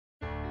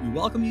We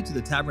welcome you to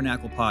the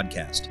Tabernacle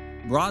Podcast,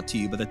 brought to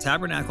you by the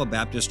Tabernacle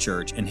Baptist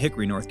Church in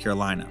Hickory, North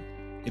Carolina.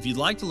 If you'd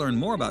like to learn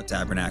more about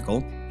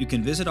Tabernacle, you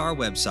can visit our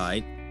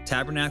website,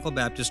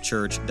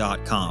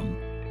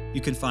 tabernaclebaptistchurch.com.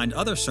 You can find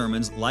other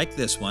sermons like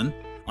this one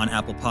on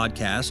Apple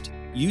Podcast,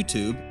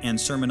 YouTube, and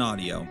Sermon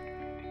Audio.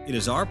 It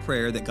is our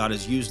prayer that God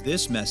has used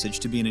this message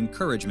to be an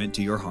encouragement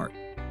to your heart.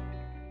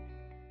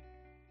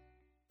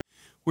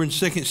 We're in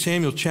 2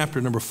 Samuel chapter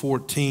number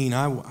 14.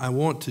 I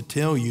want to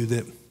tell you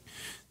that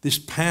this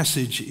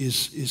passage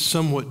is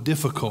somewhat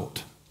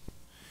difficult.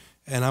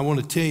 And I want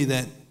to tell you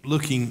that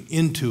looking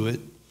into it,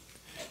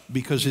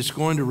 because it's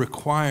going to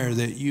require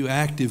that you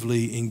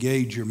actively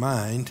engage your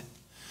mind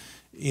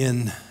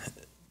in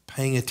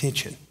paying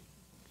attention.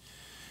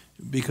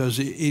 Because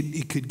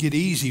it could get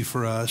easy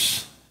for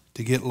us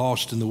to get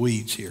lost in the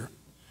weeds here.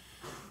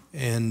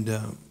 And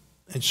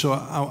so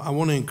I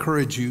want to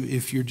encourage you,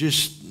 if you're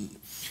just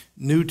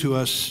new to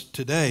us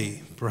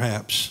today,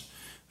 perhaps,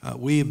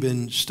 we have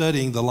been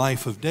studying the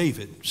life of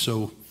David.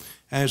 So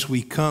as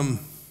we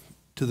come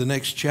to the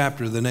next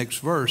chapter, the next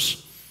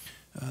verse,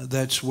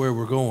 that's where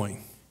we're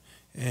going.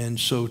 And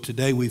so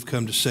today we've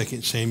come to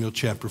 2 Samuel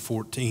chapter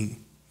 14.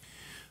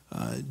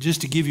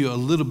 Just to give you a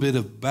little bit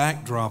of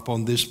backdrop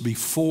on this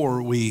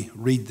before we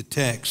read the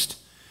text,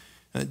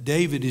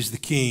 David is the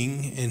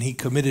king, and he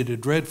committed a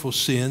dreadful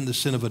sin, the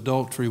sin of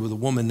adultery with a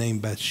woman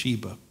named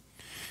Bathsheba.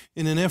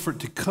 In an effort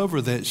to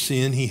cover that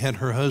sin, he had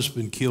her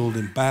husband killed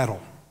in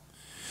battle.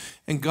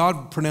 And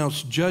God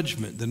pronounced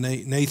judgment.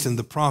 Nathan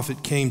the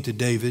prophet came to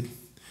David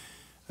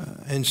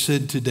and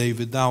said to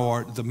David, "Thou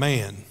art the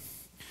man."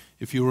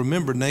 If you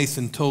remember,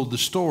 Nathan told the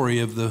story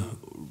of the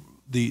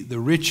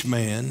rich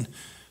man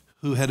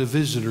who had a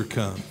visitor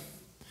come.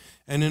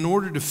 And in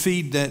order to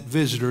feed that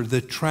visitor, the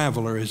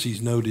traveler, as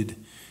he's noted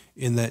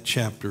in that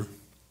chapter,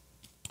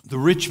 the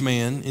rich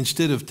man,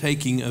 instead of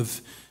taking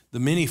of the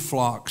many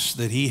flocks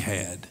that he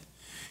had,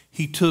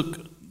 he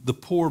took the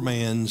poor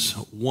man's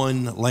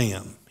one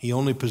lamb. He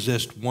only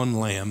possessed one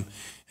lamb,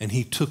 and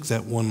he took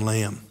that one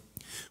lamb.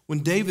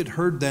 When David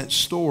heard that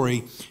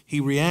story,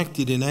 he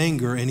reacted in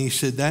anger, and he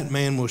said, "That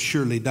man will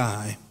surely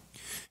die."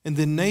 And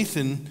then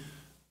Nathan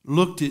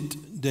looked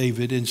at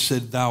David and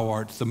said, "Thou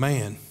art the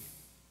man."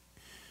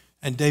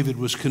 And David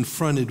was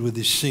confronted with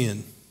his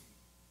sin.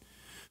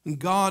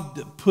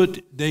 God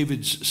put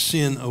David's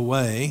sin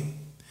away,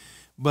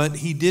 but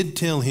he did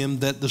tell him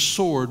that the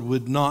sword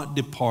would not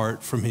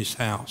depart from his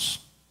house.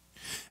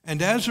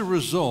 And as a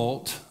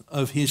result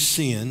of his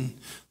sin,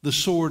 the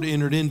sword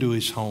entered into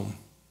his home.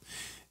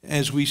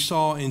 As we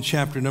saw in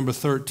chapter number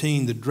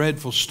 13, the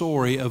dreadful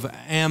story of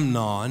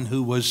Amnon,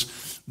 who was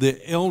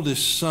the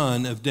eldest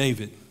son of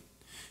David.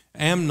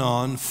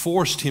 Amnon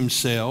forced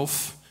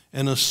himself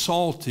and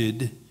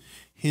assaulted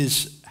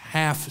his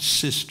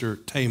half-sister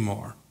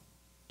Tamar.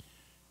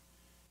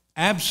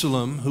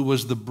 Absalom, who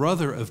was the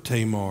brother of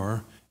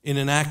Tamar, in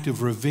an act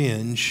of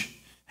revenge,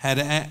 had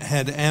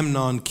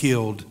Amnon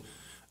killed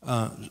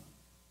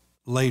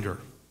later,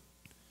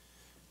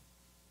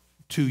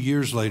 2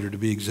 years later to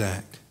be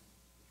exact.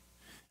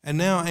 And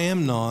now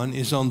Amnon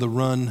is on the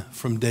run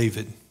from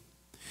David.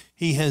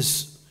 He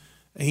has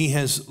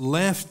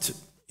left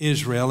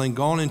Israel and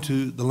gone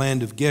into the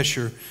land of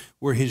Geshur,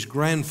 where his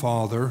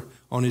grandfather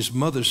on his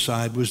mother's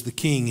side was the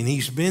king, and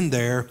he's been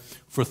there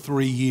for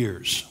 3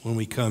 years when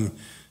we come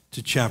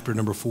to chapter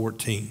number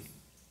 14.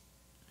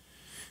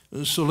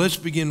 So let's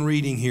begin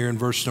reading here in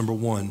verse number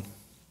 1.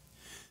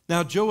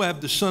 Now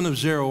Joab the son of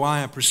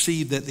Zeruiah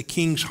perceived that the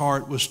king's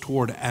heart was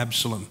toward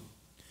Absalom.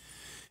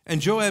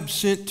 And Joab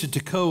sent to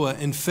Tekoa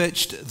and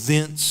fetched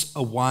thence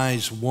a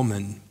wise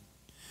woman,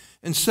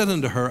 and said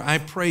unto her, "I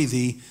pray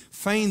thee,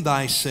 feign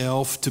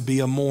thyself to be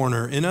a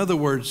mourner." In other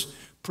words,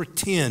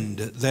 pretend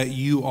that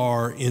you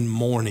are in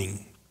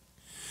mourning.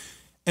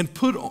 "And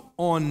put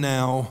on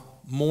now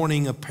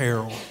mourning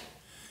apparel,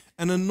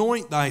 and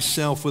anoint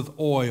thyself with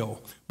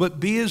oil, but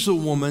be as a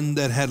woman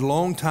that had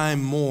long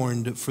time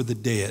mourned for the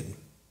dead.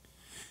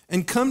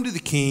 And come to the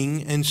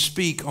king and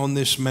speak on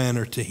this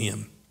manner to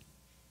him."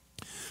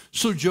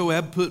 So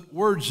Joab put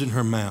words in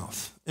her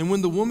mouth. And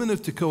when the woman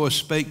of Tekoa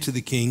spake to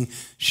the king,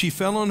 she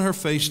fell on her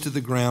face to the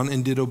ground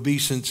and did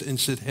obeisance and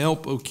said,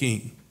 "Help, O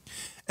king."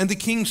 And the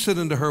king said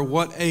unto her,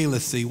 "What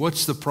aileth thee?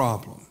 What's the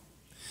problem?"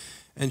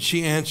 And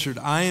she answered,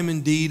 "I am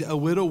indeed a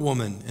widow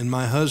woman, and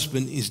my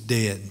husband is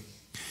dead.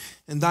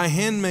 And thy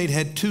handmaid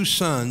had 2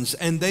 sons,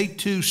 and they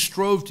two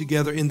strove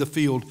together in the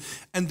field,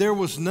 and there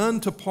was none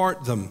to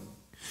part them.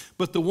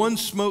 But the one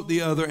smote the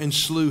other and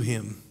slew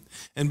him.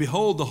 And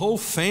behold, the whole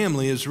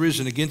family is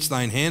risen against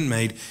thine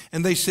handmaid.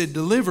 And they said,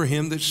 Deliver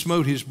him that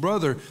smote his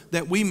brother,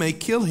 that we may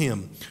kill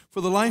him,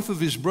 for the life of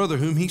his brother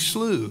whom he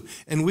slew.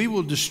 And we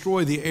will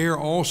destroy the heir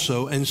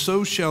also, and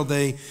so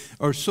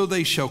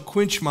they shall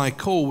quench my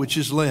coal which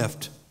is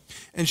left,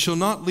 and shall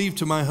not leave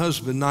to my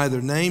husband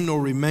neither name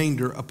nor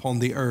remainder upon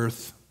the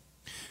earth."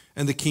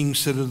 And the king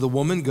said unto the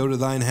woman, "Go to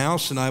thine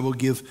house, and I will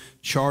give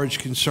charge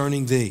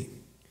concerning thee."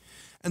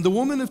 And the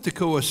woman of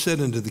Tekoa said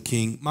unto the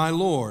king, My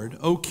lord,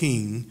 O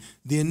king,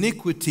 the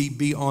iniquity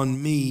be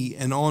on me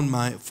and on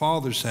my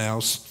father's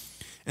house,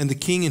 and the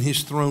king and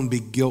his throne be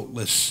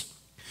guiltless.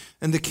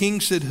 And the king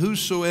said,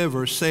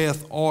 Whosoever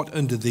saith aught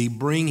unto thee,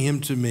 bring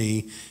him to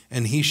me,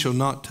 and he shall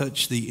not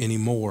touch thee any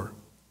more.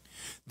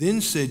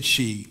 Then said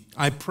she,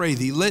 I pray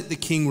thee, let the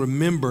king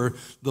remember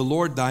the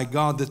Lord thy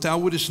God, that thou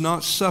wouldest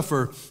not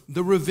suffer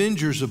the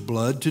revengers of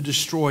blood to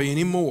destroy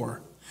any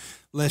more,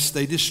 lest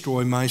they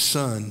destroy my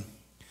son.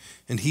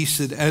 And he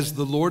said, As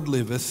the Lord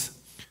liveth,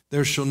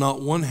 there shall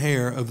not one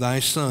hair of thy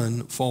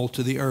son fall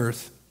to the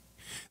earth.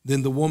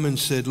 Then the woman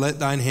said, Let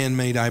thine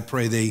handmaid, I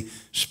pray thee,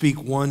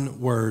 speak one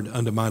word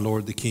unto my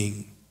lord the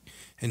king.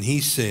 And he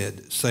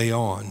said, Say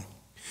on.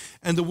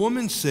 And the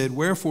woman said,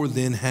 Wherefore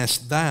then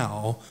hast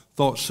thou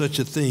thought such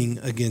a thing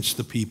against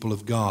the people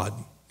of God?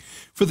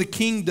 For the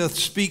king doth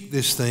speak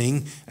this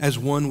thing as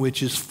one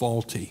which is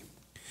faulty.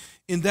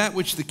 In that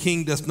which the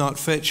king doth not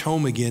fetch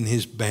home again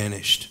is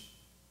banished.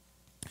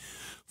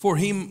 For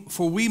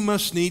we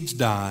must needs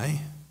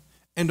die,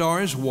 and are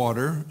as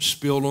water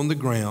spilled on the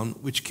ground,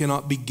 which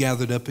cannot be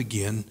gathered up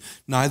again.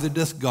 Neither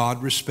doth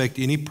God respect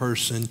any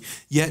person,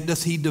 yet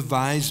doth he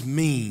devise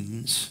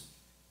means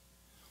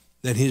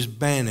that his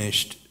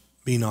banished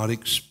be not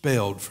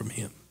expelled from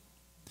him.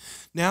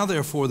 Now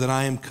therefore that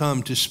I am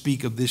come to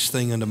speak of this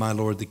thing unto my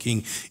lord the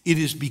king, it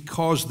is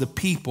because the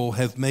people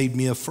have made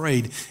me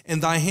afraid.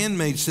 And thy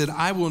handmaid said,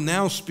 I will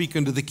now speak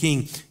unto the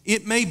king.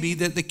 It may be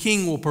that the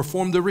king will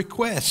perform the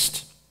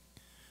request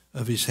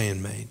of his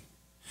handmaid.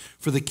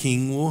 For the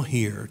king will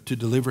hear to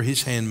deliver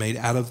his handmaid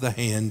out of the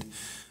hand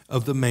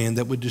of the man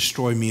that would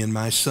destroy me and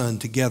my son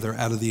together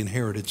out of the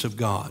inheritance of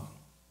God.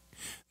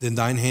 Then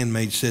thine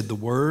handmaid said, The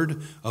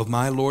word of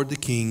my lord the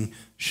king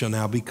shall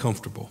now be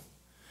comfortable.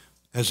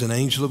 As an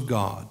angel of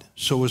God,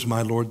 so is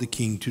my lord the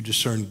king to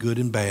discern good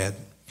and bad.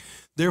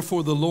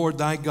 Therefore the Lord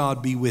thy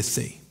God be with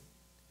thee.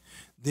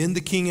 Then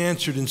the king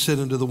answered and said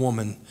unto the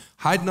woman,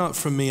 Hide not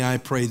from me, I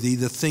pray thee,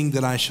 the thing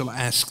that I shall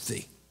ask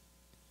thee.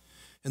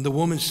 And the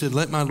woman said,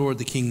 Let my lord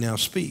the king now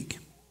speak.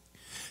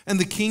 And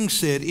the king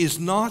said, Is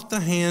not the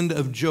hand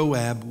of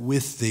Joab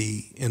with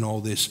thee in all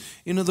this?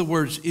 In other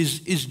words,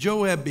 is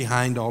Joab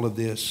behind all of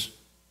this?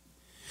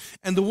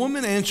 And the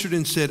woman answered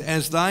and said,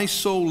 As thy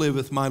soul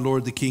liveth, my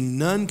lord the king,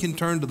 none can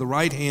turn to the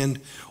right hand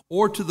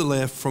or to the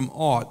left from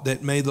aught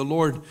that may the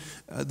Lord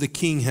the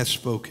king hath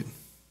spoken.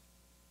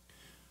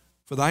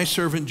 For thy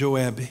servant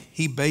Joab,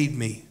 he bade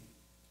me,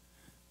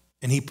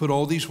 and he put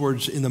all these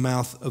words in the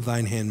mouth of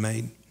thine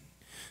handmaid.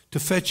 To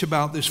fetch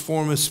about this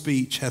form of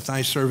speech hath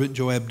thy servant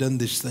Joab done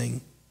this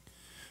thing.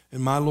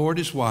 And my Lord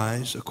is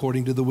wise,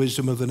 according to the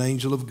wisdom of an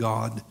angel of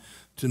God,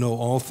 to know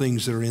all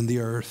things that are in the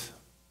earth.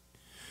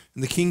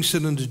 And the king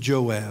said unto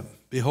Joab,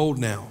 Behold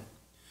now,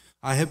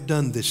 I have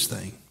done this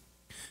thing.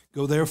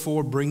 Go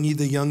therefore, bring ye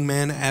the young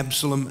man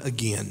Absalom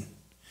again.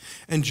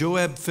 And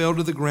Joab fell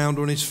to the ground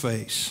on his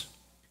face,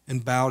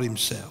 and bowed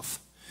himself,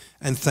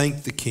 and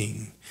thanked the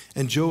king.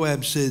 And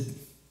Joab said,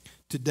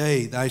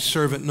 Today thy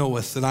servant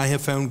knoweth that I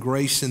have found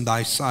grace in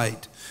thy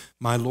sight,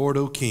 my lord,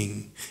 O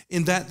king,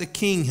 in that the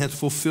king hath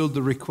fulfilled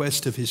the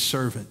request of his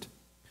servant.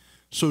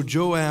 So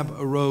Joab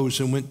arose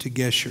and went to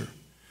Geshur,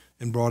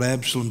 and brought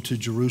Absalom to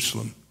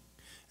Jerusalem.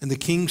 And the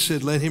king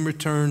said, Let him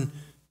return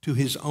to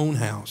his own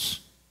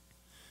house,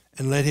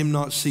 and let him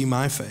not see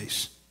my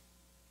face.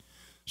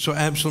 So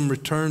Absalom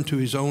returned to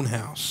his own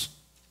house,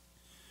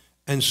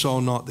 and saw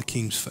not the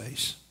king's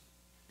face.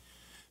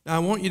 Now I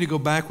want you to go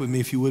back with me,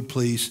 if you would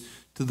please,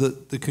 to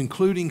the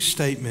concluding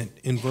statement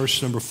in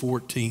verse number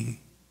 14.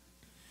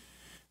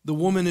 The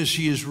woman, as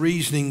she is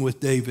reasoning with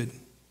David,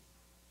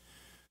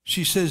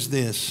 she says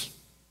this.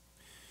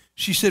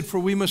 She said, For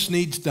we must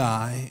needs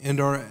die,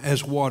 and are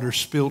as water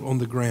spilt on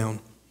the ground,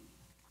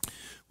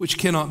 which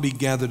cannot be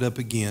gathered up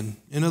again.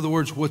 In other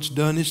words, what's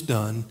done is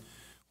done.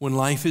 When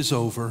life is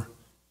over,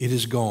 it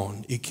is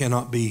gone. It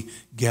cannot be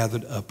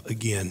gathered up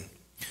again.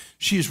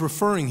 She is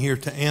referring here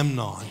to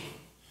Amnon,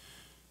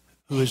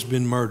 who has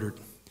been murdered.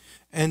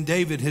 And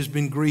David has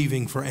been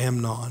grieving for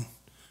Amnon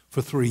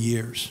for 3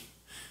 years.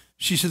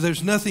 She said,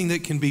 There's nothing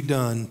that can be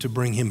done to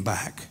bring him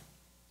back.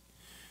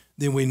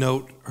 Then we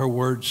note her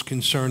words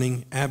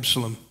concerning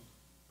Absalom.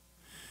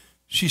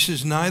 She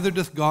says, Neither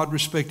doth God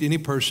respect any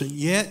person,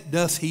 yet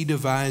doth he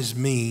devise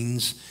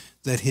means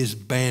that his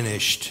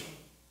banished.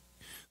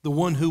 The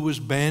one who was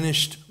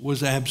banished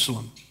was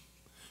Absalom,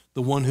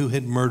 the one who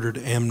had murdered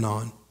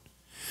Amnon.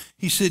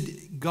 He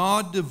said,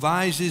 God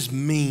devises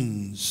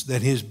means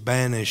that his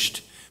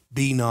banished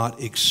be not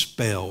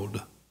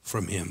expelled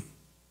from him.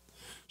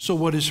 So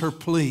what is her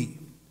plea?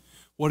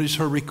 What is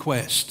her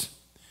request?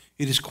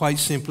 It is quite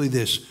simply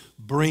this: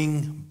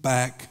 bring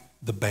back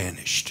the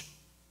banished.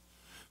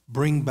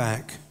 Bring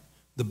back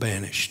the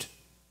banished.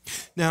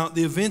 Now,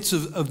 the events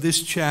of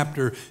this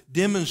chapter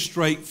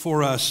demonstrate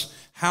for us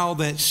how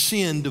that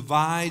sin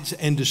divides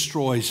and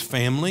destroys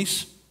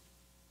families,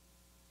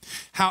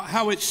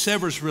 how it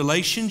severs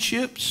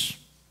relationships,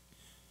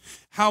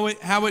 how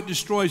it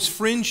destroys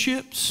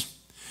friendships,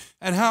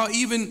 and how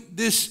even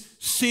this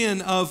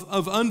sin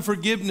of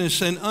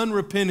unforgiveness and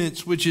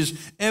unrepentance, which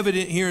is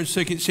evident here in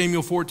 2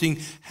 Samuel 14,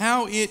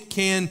 how it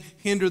can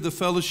hinder the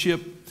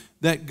fellowship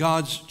that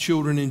God's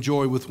children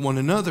enjoy with one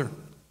another.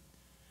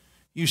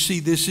 You see,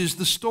 this is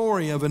the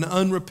story of an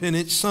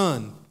unrepentant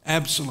son,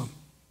 Absalom.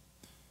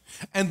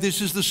 And this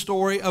is the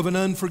story of an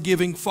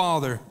unforgiving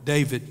father,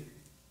 David.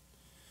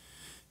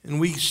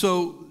 And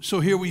so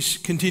here we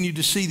continue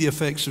to see the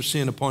effects of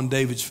sin upon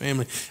David's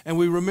family. And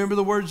we remember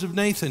the words of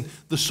Nathan,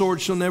 the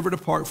sword shall never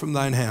depart from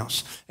thine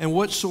house. And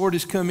what sword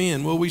has come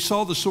in? Well, we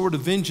saw the sword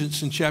of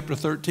vengeance in chapter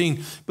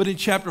 13. But in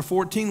chapter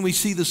 14, we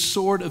see the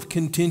sword of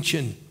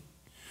contention.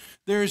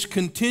 There is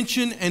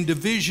contention and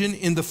division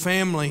in the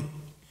family.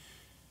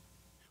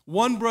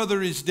 One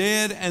brother is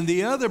dead and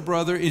the other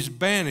brother is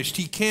banished.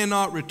 He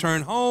cannot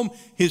return home.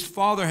 His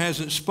father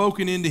hasn't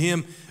spoken to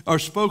him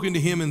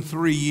in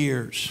 3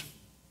 years.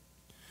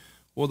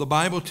 Well, the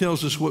Bible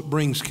tells us what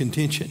brings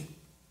contention.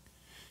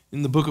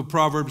 In the book of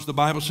Proverbs, the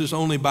Bible says,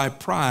 only by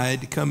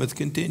pride cometh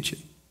contention.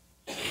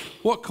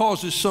 What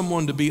causes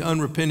someone to be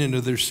unrepentant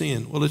of their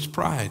sin? Well, it's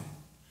pride.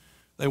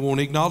 They won't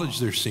acknowledge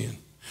their sin.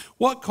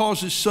 What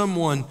causes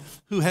someone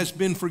who has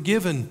been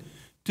forgiven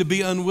to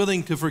be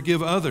unwilling to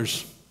forgive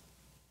others?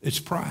 It's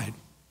pride.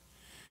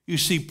 You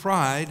see,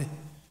 pride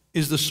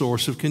is the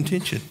source of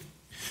contention.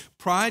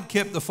 Pride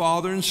kept the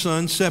father and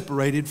son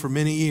separated for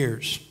many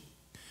years.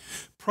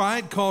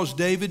 Pride caused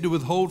David to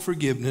withhold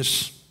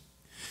forgiveness,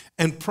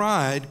 and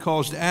pride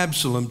caused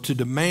Absalom to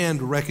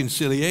demand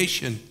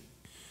reconciliation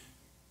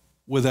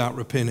without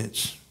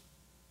repentance.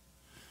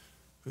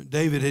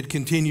 David had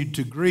continued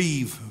to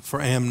grieve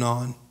for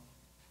Amnon.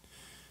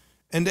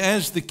 And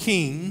as the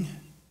king,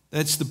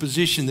 that's the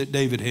position that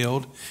David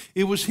held,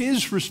 it was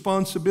his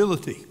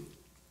responsibility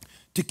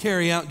to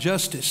carry out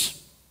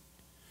justice.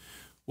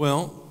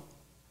 Well,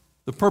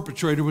 the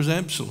perpetrator was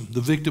Absalom. The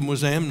victim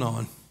was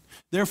Amnon.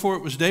 Therefore,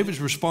 it was David's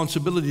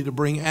responsibility to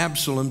bring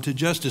Absalom to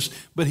justice,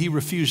 but he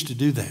refused to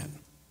do that.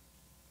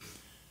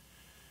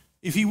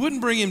 If he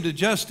wouldn't bring him to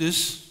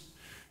justice,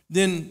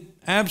 then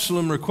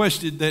Absalom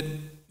requested that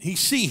he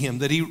see him,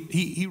 that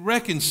he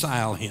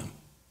reconcile him.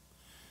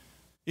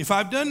 If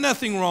I've done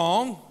nothing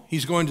wrong,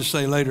 he's going to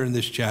say later in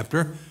this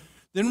chapter,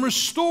 then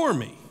restore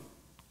me.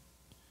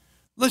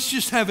 Let's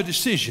just have a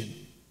decision.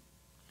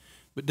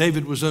 But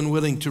David was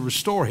unwilling to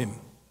restore him.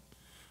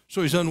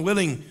 So he's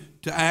unwilling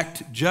to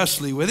act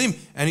justly with him,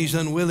 and he's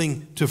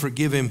unwilling to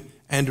forgive him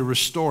and to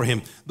restore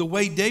him. The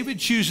way David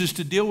chooses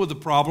to deal with the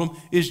problem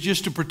is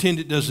just to pretend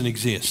it doesn't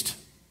exist.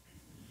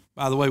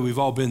 By the way, we've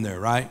all been there,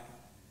 right?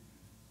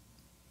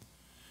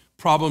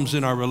 Problems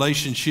in our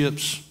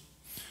relationships,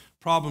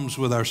 problems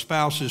with our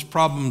spouses,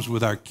 problems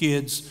with our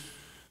kids,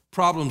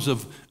 problems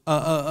of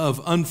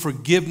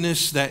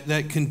unforgiveness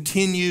that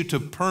continue to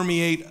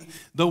permeate.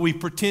 Though we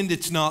pretend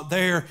it's not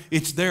there,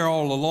 it's there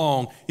all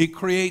along. It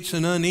creates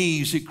an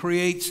unease. It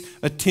creates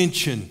a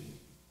tension.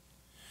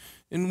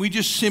 And we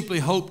just simply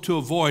hope to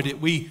avoid it.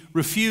 We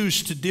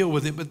refuse to deal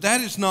with it. But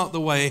that is not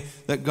the way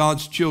that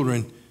God's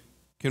children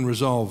can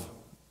resolve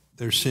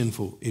their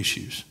sinful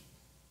issues.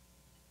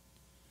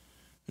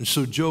 And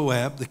so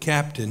Joab, the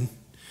captain,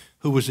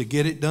 who was a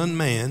get-it-done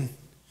man,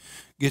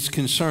 gets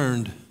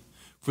concerned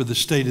for the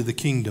state of the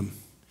kingdom.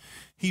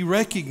 He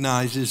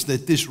recognizes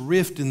that this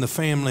rift in the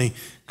family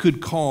could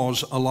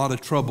cause a lot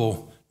of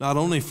trouble, not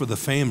only for the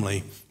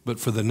family, but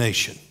for the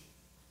nation.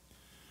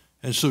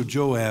 And so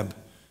Joab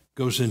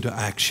goes into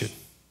action.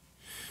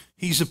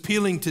 He's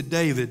appealing to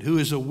David, who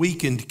is a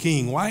weakened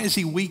king. Why is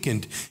he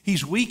weakened?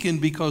 He's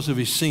weakened because of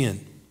his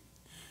sin.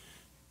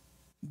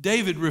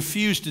 David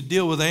refused to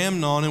deal with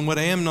Amnon and what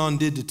Amnon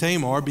did to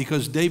Tamar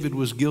because David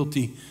was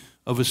guilty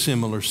of a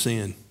similar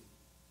sin.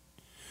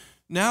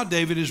 Now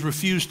David has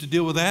refused to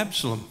deal with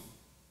Absalom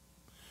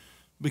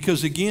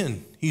because,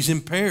 again, he's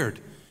impaired.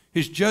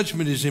 His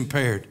judgment is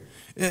impaired.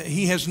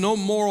 He has no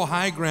moral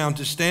high ground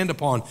to stand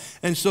upon.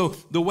 And so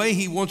the way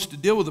he wants to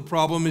deal with the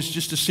problem is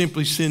just to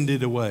simply send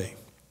it away.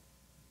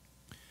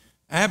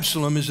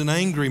 Absalom is an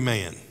angry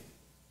man.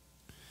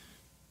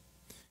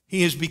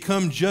 He has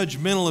become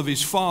judgmental of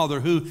his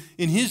father, who,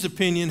 in his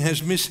opinion,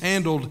 has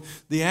mishandled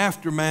the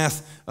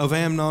aftermath of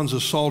Amnon's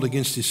assault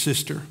against his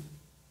sister.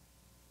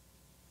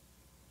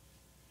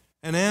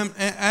 And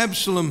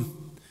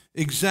Absalom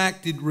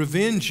exacted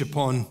revenge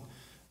upon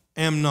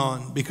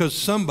Amnon because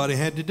somebody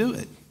had to do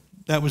it.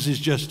 That was his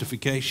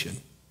justification.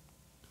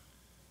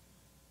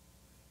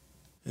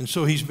 And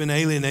so he's been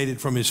alienated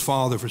from his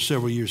father for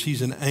several years.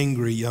 He's an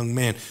angry young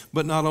man.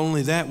 But not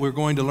only that, we're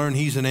going to learn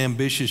he's an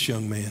ambitious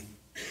young man.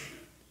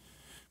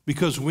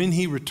 Because when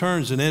he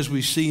returns, and as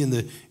we see in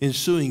the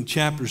ensuing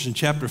chapters, in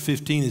chapter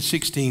 15 and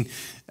 16,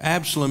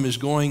 Absalom is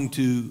going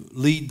to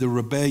lead the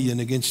rebellion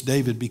against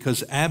David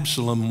because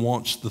Absalom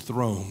wants the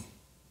throne.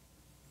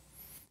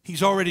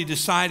 He's already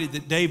decided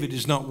that David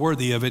is not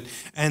worthy of it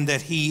and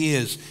that he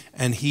is,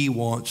 and he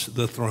wants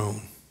the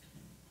throne.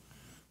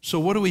 So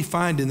what do we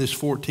find in this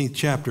 14th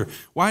chapter?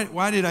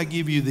 Why did I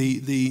give you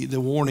the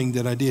warning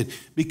that I did?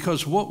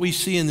 Because what we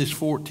see in this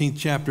 14th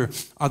chapter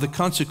are the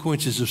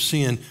consequences of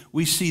sin.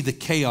 We see the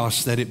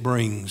chaos that it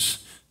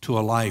brings to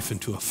a life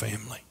and to a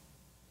family.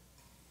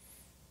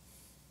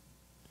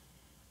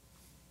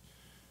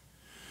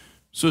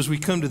 So as we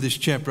come to this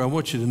chapter, I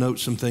want you to note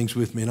some things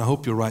with me, and I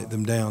hope you'll write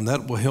them down.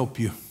 That will help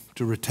you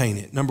to retain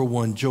it. Number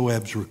one,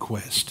 Joab's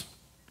request.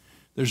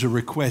 There's a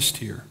request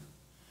here.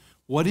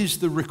 What is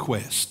the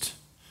request?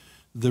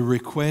 The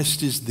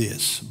request is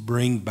this: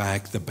 bring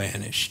back the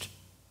banished.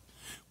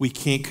 We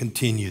can't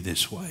continue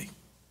this way.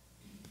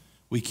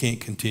 We can't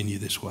continue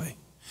this way.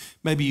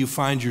 Maybe you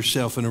find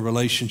yourself in a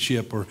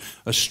relationship or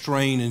a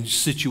strain and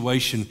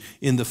situation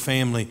in the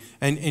family,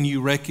 and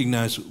you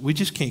recognize we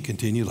just can't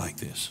continue like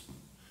this.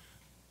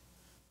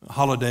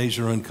 Holidays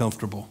are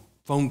uncomfortable.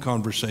 Phone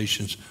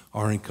conversations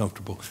are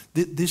uncomfortable.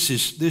 This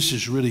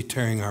is really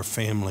tearing our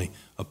family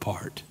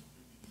apart.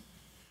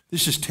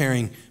 This is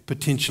tearing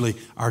potentially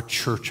our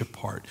church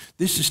apart.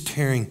 This is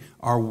tearing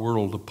our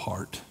world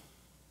apart.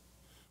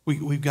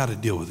 We've got to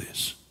deal with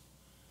this.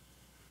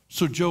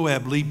 So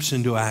Joab leaps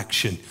into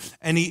action,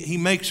 and he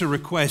makes a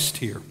request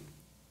here.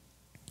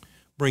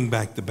 Bring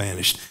back the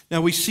banished. Now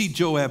we see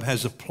Joab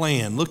has a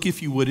plan. Look,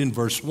 if you would, in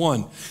verse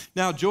 1.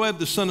 Now Joab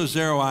the son of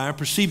Zeruiah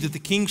perceived that the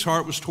king's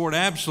heart was toward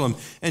Absalom.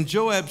 And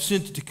Joab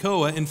sent to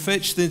Tekoa and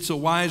fetched thence a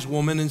wise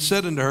woman and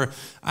said unto her,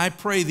 I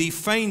pray thee,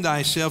 feign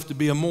thyself to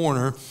be a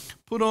mourner.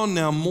 Put on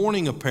now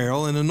mourning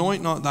apparel, and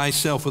anoint not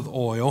thyself with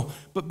oil,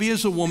 but be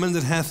as a woman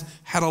that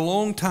hath had a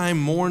long time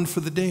mourned for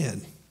the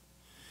dead.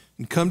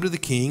 And come to the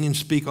king and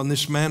speak on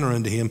this manner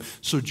unto him.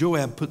 So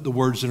Joab put the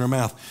words in her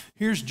mouth.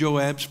 Here's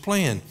Joab's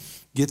plan.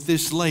 Get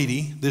this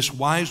lady, this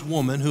wise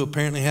woman who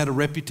apparently had a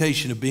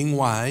reputation of being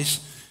wise.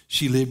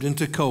 She lived in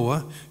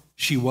Tekoa.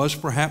 She was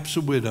perhaps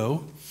a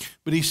widow.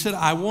 But he said,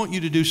 I want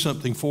you to do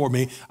something for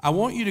me. I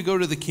want you to go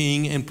to the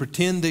king and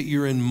pretend that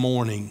you're in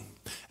mourning.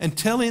 And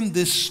tell him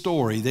this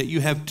story, that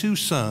you have two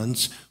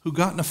sons who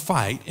got in a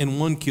fight and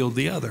one killed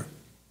the other.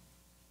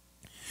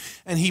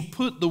 And he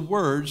put the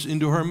words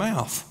into her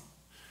mouth.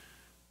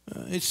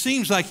 It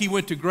seems like he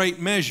went to great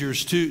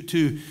measures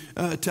to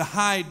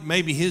hide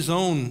maybe his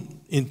own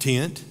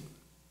intent.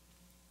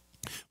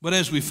 But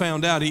as we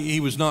found out, he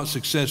was not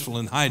successful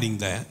in hiding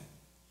that.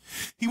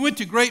 He went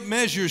to great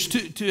measures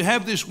to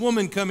have this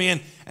woman come in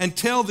and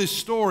tell this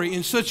story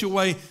in such a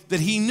way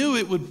that he knew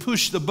it would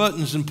push the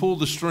buttons and pull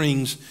the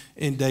strings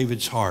in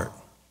David's heart.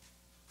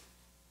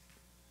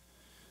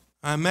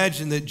 I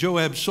imagine that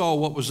Joab saw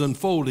what was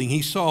unfolding.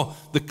 He saw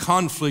the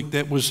conflict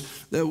that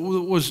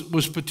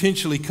was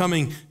potentially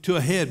coming to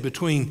a head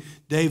between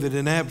David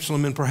and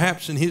Absalom, and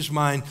perhaps in his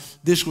mind,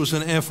 this was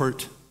an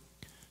effort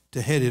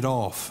to head it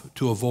off,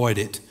 to avoid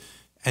it,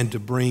 and to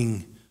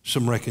bring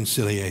some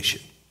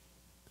reconciliation.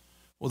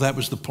 Well, that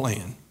was the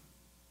plan.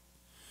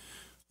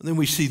 And then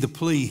we see the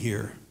plea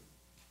here.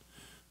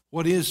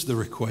 What is the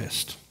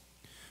request?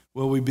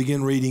 Well, we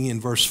begin reading in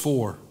verse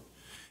 4.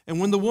 And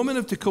when the woman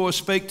of Tekoa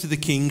spake to the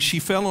king, she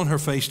fell on her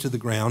face to the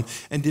ground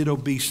and did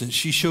obeisance.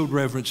 She showed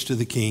reverence to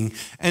the king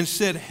and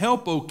said,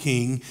 Help, O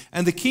king.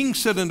 And the king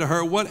said unto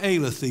her, What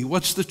aileth thee?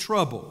 What's the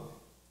trouble?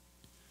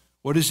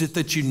 What is it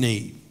that you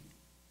need?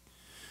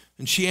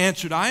 And she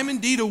answered, I am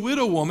indeed a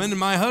widow woman, and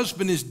my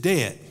husband is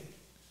dead.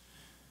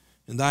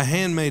 And thy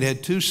handmaid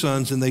had two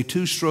sons, and they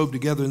two strove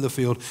together in the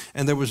field,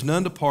 and there was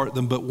none to part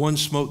them, but one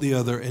smote the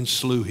other and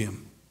slew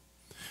him.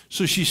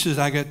 So she says,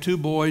 I got two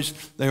boys,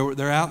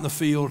 they're out in the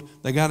field,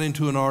 they got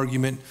into an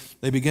argument,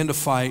 they began to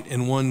fight,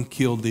 and one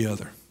killed the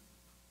other.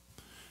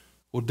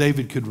 Well,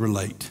 David could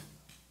relate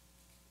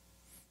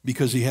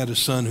because he had a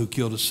son who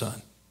killed a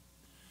son.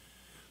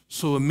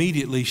 So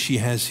immediately she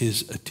has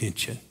his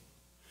attention.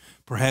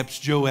 Perhaps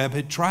Joab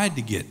had tried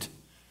to get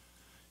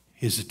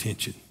his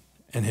attention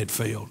and had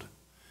failed.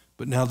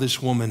 But now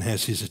this woman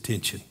has his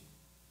attention.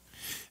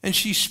 And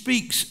she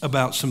speaks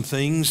about some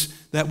things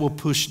that will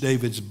push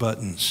David's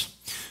buttons.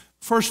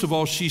 First of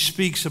all, she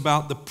speaks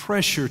about the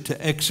pressure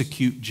to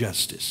execute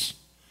justice.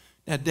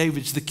 Now,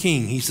 David's the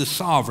king. He's the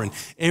sovereign.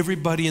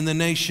 Everybody in the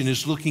nation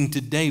is looking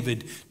to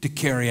David to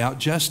carry out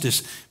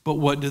justice. But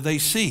what do they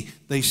see?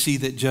 They see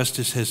that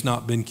justice has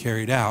not been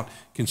carried out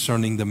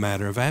concerning the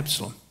matter of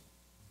Absalom.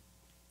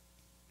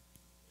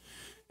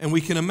 And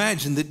we can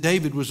imagine that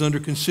David was under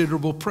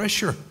considerable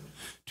pressure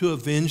to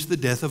avenge the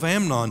death of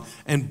Amnon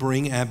and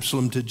bring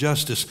Absalom to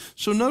justice.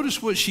 So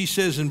notice what she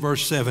says in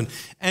verse 7.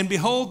 And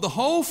behold, the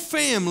whole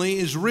family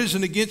is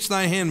risen against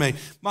thy handmaid.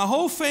 My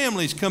whole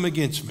family's come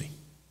against me.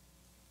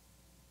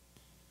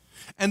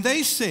 And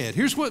they said,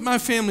 here's what my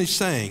family's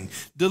saying,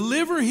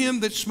 deliver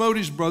him that smote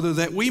his brother,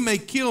 that we may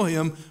kill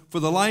him for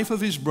the life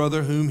of his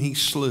brother whom he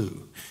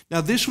slew.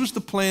 Now this was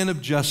the plan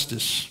of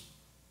justice.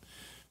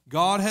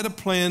 God had a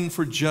plan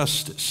for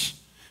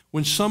justice.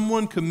 When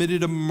someone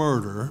committed a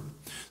murder,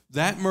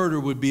 that murder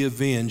would be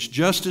avenged.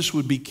 Justice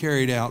would be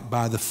carried out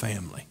by the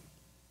family.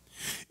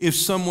 If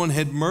someone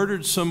had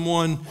murdered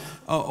someone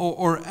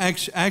or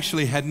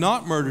actually had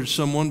not murdered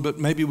someone, but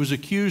maybe was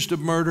accused of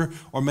murder,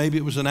 or maybe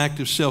it was an act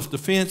of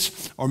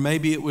self-defense, or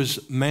maybe it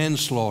was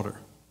manslaughter,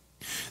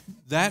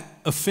 that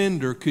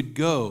offender could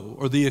go,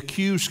 or the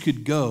accused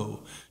could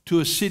go to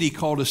a city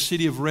called a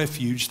city of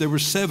refuge. There were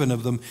 7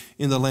 of them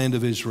in the land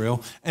of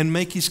Israel, and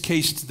make his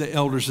case to the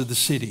elders of the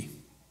city.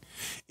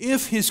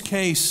 If his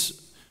case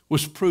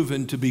was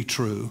proven to be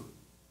true,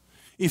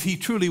 If he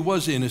truly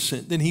was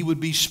innocent, then he would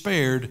be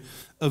spared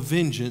of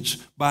vengeance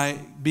by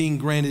being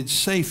granted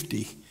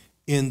safety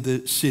in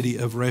the city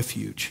of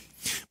refuge.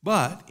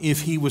 But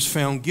if he was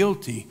found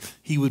guilty,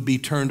 he would be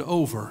turned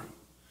over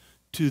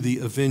to the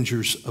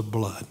avengers of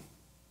blood.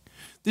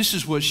 This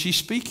is what she's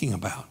speaking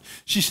about.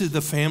 She said,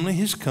 the family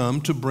has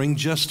come to bring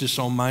justice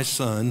on my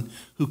son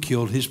who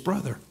killed his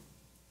brother.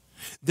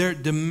 They're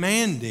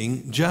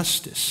demanding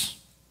justice.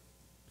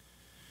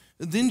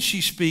 Then she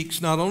speaks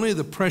not only of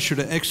the pressure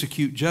to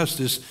execute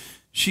justice,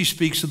 she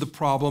speaks of the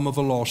problem of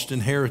a lost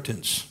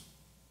inheritance.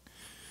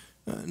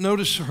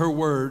 Notice her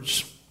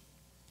words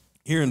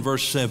here in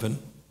verse 7.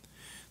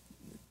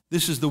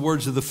 This is the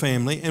words of the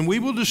family. And we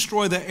will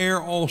destroy the heir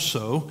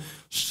also,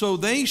 so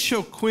they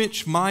shall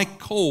quench my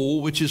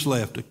coal which is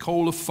left, a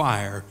coal of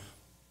fire,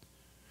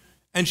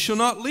 and shall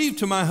not leave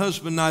to my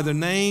husband neither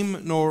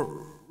name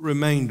nor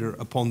remainder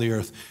upon the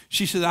earth.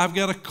 She said, I've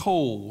got a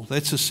coal.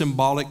 That's a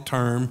symbolic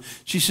term.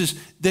 She says,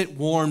 that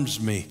warms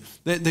me,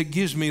 that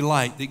gives me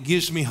light, that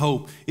gives me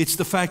hope. It's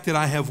the fact that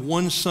I have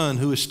one son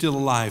who is still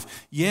alive.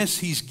 Yes,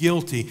 he's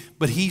guilty,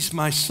 but he's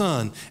my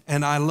son,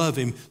 and I love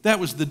him. That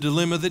was the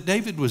dilemma that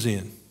David was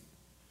in.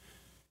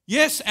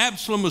 Yes,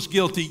 Absalom was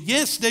guilty.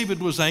 Yes,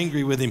 David was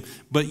angry with him,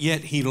 but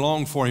yet he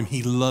longed for him.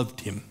 He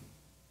loved him.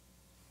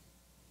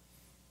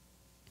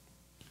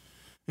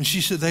 And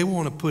she said, they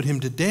want to put him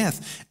to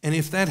death. And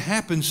if that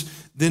happens,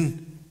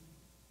 then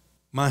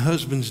my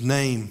husband's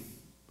name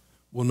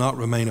will not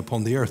remain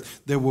upon the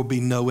earth. There will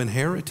be no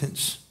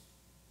inheritance.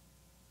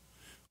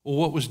 Well,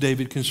 what was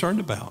David concerned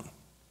about?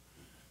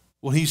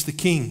 Well, he's the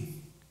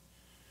king.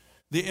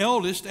 The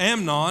eldest,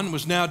 Amnon,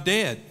 was now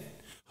dead.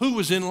 Who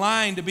was in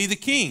line to be the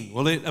king?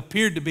 Well, it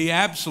appeared to be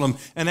Absalom,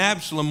 and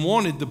Absalom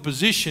wanted the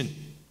position.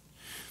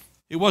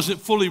 It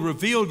wasn't fully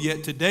revealed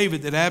yet to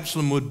David that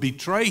Absalom would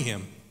betray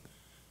him.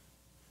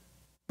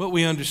 But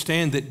we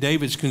understand that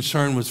David's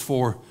concern was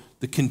for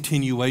the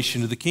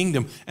continuation of the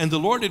kingdom. And the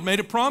Lord had made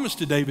a promise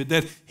to David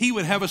that he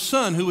would have a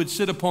son who would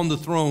sit upon the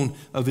throne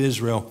of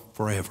Israel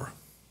forever.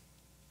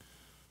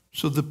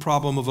 So the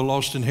problem of a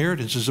lost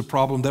inheritance is a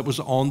problem that was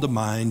on the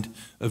mind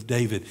of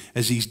David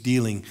as he's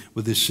dealing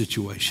with this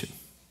situation.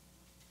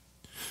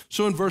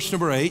 So in verse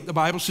number 8, the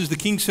Bible says, the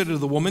king said to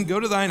the woman, go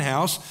to thine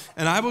house,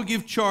 and I will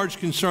give charge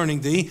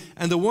concerning thee.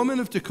 And the woman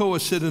of Tekoa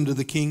said unto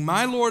the king,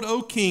 my lord,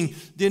 O king,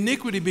 the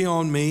iniquity be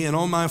on me and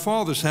on my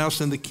father's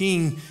house, and the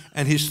king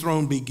and his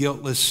throne be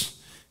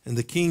guiltless. And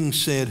the king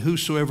said,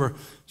 whosoever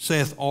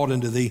saith aught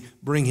unto thee,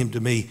 bring him to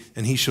me,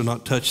 and he shall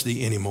not touch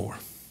thee any more.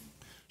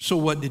 So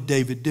what did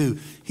David do?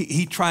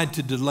 He tried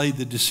to delay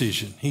the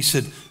decision. He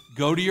said,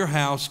 go to your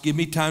house, give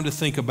me time to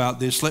think about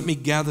this, let me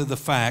gather the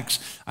facts.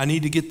 I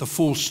need to get the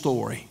full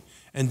story,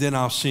 and then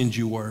I'll send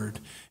you word.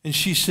 And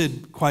she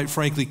said, quite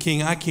frankly,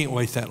 King, I can't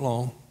wait that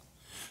long.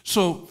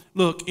 So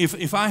look,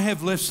 if I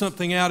have left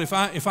something out,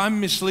 if I'm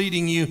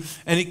misleading you,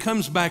 and it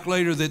comes back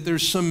later that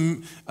there's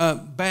some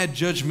bad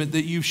judgment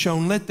that you've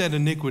shown, let that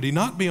iniquity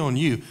not be on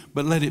you,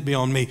 but let it be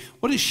on me.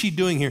 What is she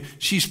doing here?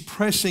 She's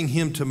pressing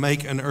him to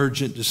make an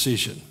urgent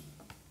decision.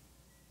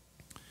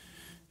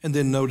 And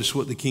then notice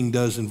what the king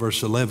does in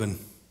verse 11,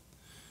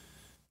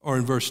 or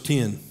in verse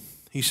 10.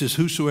 He says,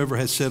 whosoever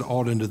has said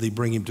aught unto thee,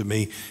 bring him to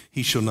me.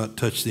 He shall not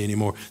touch thee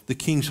anymore. The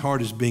king's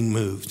heart is being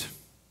moved.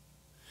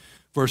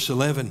 Verse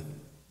 11,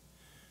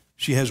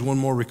 she has one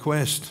more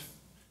request.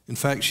 In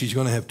fact, she's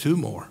going to have two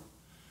more.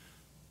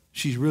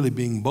 She's really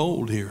being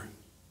bold here.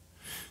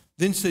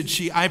 Then said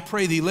she, I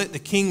pray thee, let the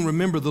king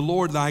remember the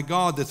Lord thy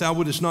God, that thou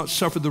wouldest not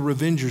suffer the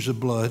revengers of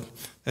blood.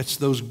 That's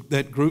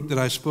that group that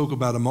I spoke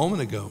about a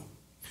moment ago.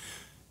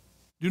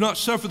 Do not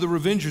suffer the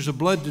revengers of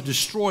blood to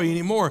destroy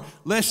anymore,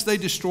 lest they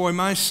destroy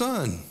my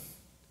son.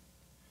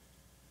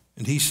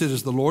 And he said,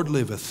 as the Lord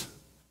liveth,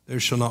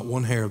 there shall not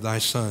one hair of thy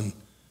son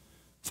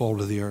fall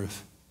to the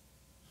earth.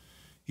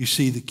 You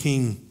see, the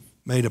king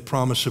made a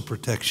promise of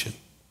protection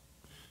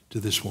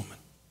to this woman.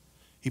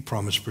 He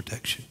promised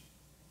protection.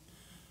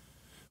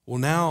 Well,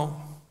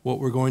 now what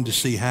we're going to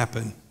see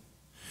happen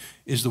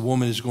is the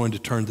woman is going to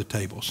turn the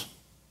tables.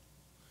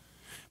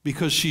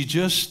 Because she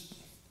just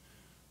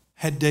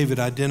had David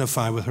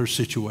identify with her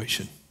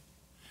situation.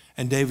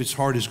 And David's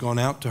heart has gone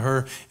out to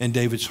her, and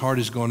David's heart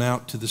has gone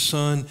out to the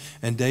son,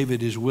 and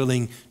David is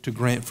willing to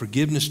grant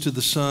forgiveness to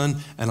the son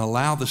and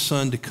allow the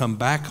son to come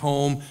back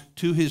home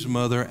to his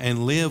mother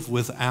and live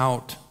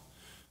without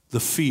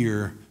the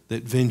fear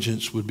that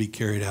vengeance would be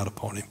carried out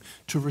upon him,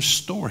 to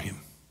restore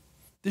him.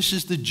 This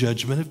is the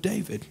judgment of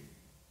David.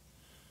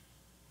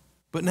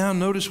 But now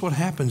notice what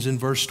happens in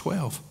verse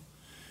 12.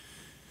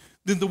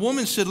 Then the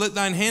woman said, let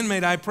thine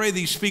handmaid, I pray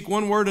thee, speak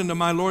one word unto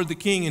my lord the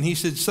king. And he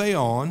said, say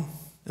on.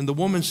 And the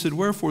woman said,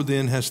 wherefore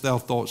then hast thou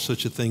thought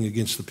such a thing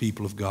against the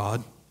people of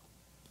God?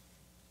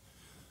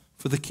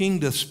 For the king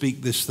doth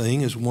speak this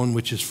thing as one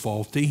which is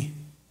faulty,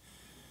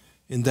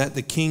 in that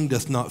the king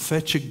doth not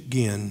fetch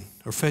again,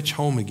 or fetch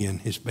home again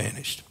his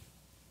banished.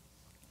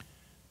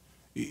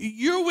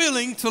 You're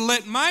willing to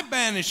let my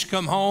banished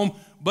come home,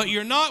 but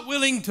you're not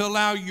willing to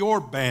allow your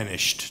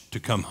banished to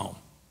come home.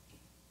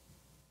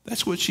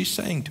 That's what she's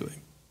saying to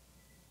him.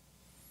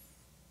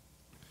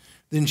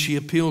 Then she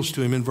appeals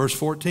to him in verse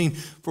 14.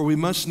 For we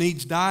must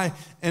needs die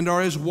and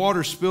are as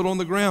water spilled on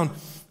the ground,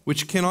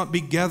 which cannot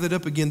be gathered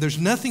up again. There's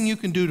nothing you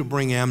can do to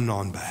bring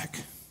Amnon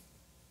back.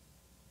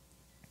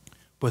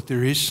 But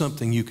there is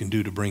something you can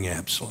do to bring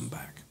Absalom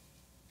back.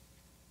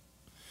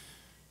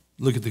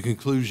 Look at the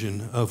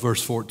conclusion of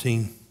verse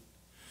 14.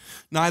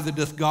 Neither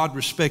doth God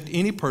respect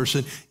any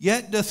person,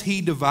 yet doth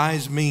he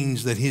devise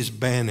means that his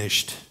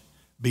banished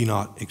be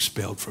not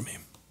expelled from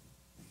him.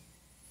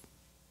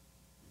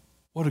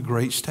 What a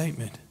great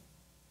statement.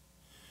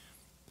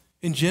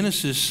 In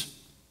Genesis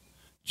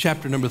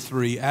chapter number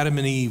 3, Adam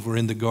and Eve were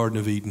in the Garden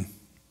of Eden.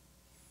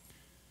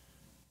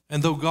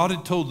 And though God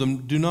had told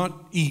them, do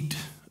not eat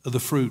of the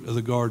fruit of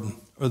the garden,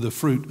 or the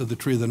fruit of the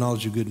tree of the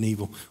knowledge of good and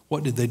evil,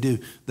 what did they do?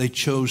 They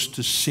chose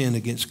to sin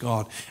against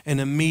God.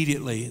 And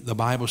immediately, the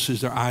Bible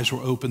says their eyes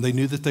were open. They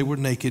knew that they were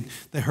naked.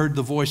 They heard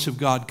the voice of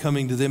God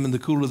coming to them in the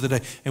cool of the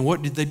day. And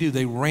what did they do?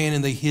 They ran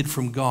and they hid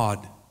from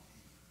God.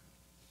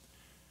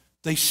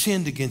 They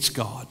sinned against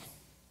God.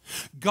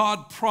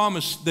 God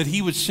promised that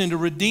he would send a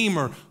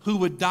Redeemer who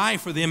would die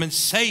for them and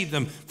save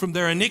them from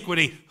their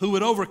iniquity, who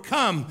would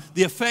overcome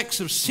the effects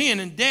of sin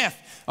and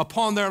death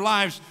upon their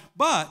lives.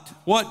 But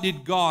what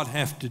did God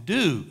have to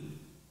do?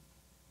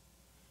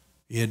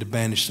 He had to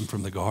banish them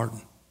from the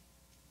garden.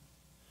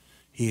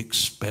 He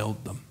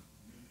expelled them.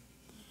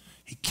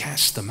 He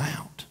cast them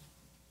out.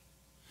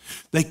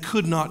 They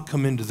could not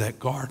come into that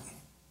garden.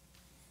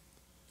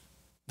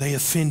 They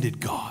offended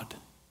God.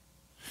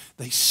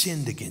 They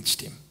sinned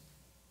against him.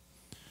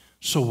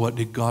 So what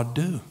did God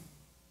do?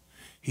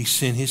 He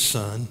sent his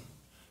Son,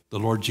 the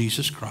Lord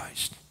Jesus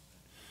Christ,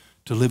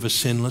 to live a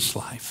sinless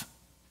life,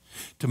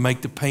 to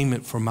make the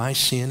payment for my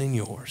sin and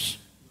yours.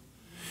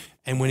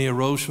 And when he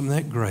arose from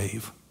that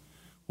grave,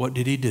 what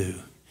did he do?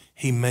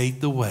 He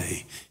made the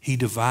way. He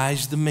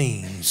devised the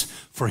means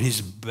for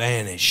his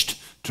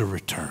banished to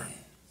return.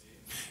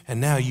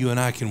 And now you and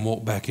I can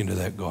walk back into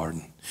that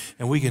garden.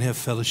 And we can have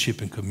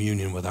fellowship and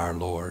communion with our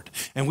Lord.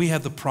 And we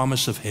have the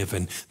promise of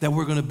heaven that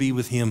we're going to be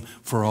with him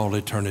for all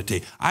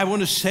eternity. I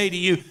want to say to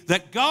you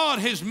that God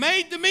has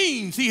made the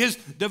means. He has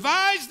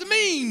devised the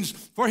means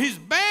for his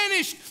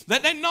banished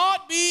that they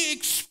not be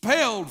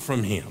expelled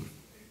from him.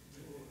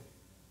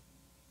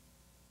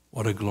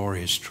 What a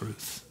glorious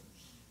truth.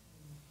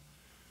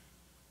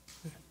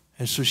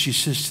 And so she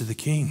says to the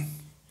king,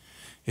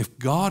 if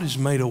God has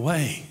made a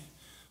way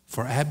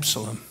for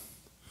Absalom,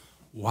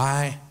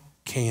 why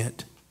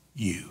can't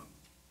you?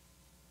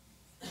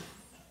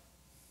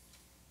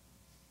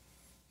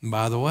 And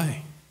by the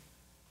way,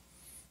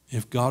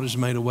 if God has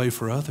made a way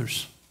for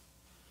others,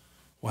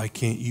 why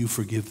can't you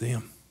forgive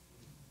them?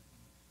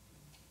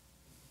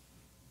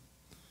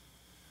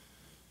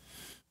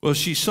 Well,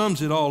 she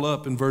sums it all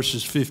up in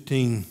verses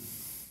 15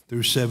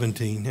 through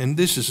 17. And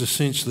this is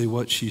essentially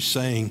what she's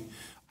saying.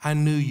 I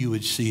knew you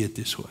would see it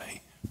this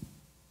way.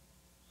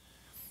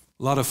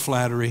 A lot of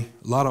flattery,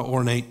 a lot of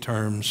ornate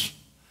terms.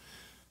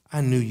 I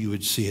knew you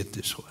would see it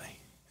this way,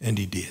 and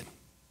he did.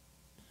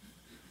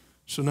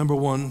 So number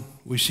one,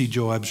 we see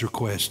Joab's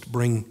request,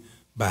 bring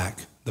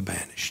back the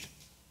banished.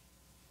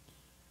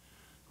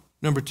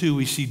 Number two,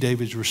 we see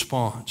David's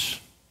response.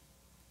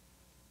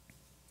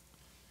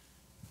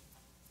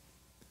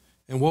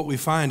 And what we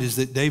find is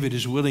that David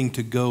is willing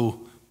to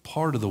go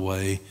part of the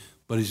way,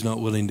 but he's not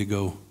willing to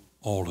go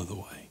all of the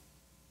way.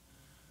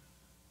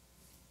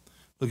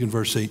 Look in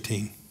verse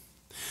 18.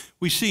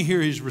 We see here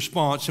his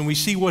response, and we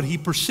see what he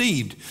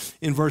perceived.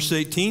 In verse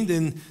 18,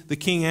 then the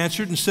king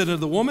answered and said unto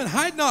the woman,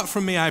 hide not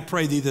from me, I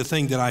pray thee, the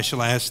thing that I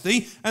shall ask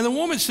thee. And the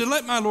woman said,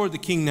 let my lord the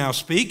king now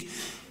speak.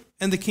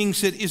 And the king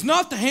said, is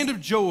not the hand of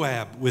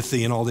Joab with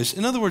thee in all this?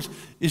 In other words,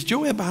 is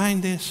Joab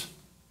behind this?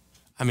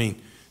 I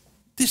mean,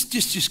 this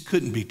just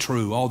couldn't be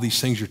true, all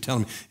these things you're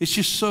telling me. It's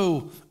just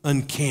so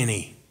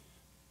uncanny.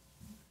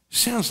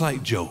 Sounds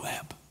like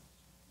Joab.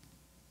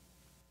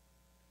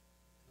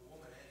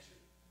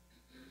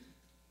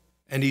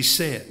 And he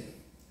said,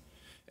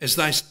 as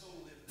thy soul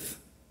liveth,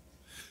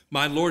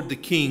 my lord the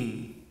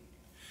king,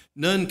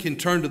 none can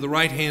turn to the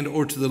right hand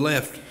or to the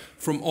left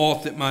from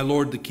aught that my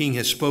lord the king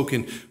has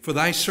spoken. For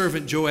thy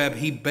servant Joab,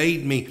 he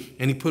bade me,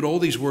 and he put all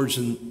these words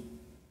in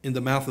the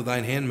mouth of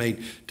thine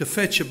handmaid, to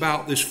fetch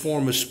about this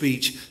form of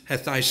speech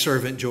hath thy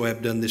servant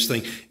Joab done this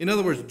thing. In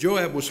other words,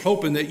 Joab was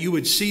hoping that you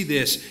would see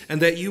this,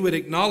 and that you would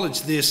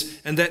acknowledge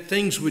this, and that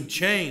things would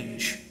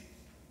change.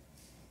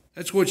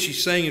 That's what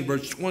she's saying in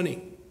verse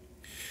 20.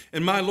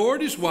 And my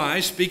Lord is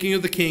wise, speaking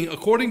of the king,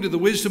 according to the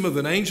wisdom of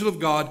an angel of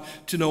God,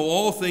 to know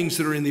all things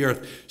that are in the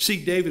earth.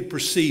 See, David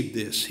perceived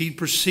this. He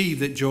perceived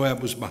that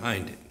Joab was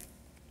behind it.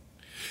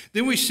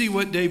 Then we see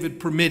what David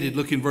permitted.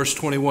 Look in verse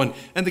 21.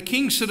 And the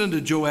king said unto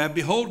Joab,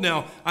 behold,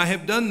 now I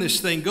have done this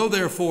thing. Go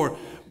therefore,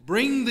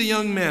 bring the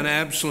young man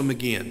Absalom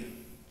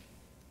again.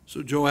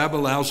 So Joab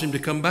allows him to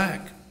come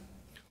back.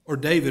 Or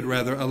David,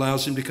 rather,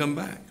 allows him to come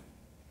back.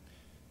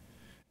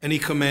 And he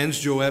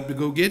commands Joab to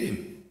go get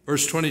him.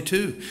 Verse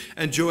 22,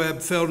 and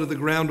Joab fell to the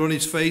ground on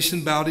his face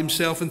and bowed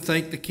himself and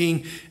thanked the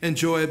king. And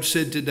Joab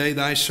said, today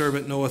thy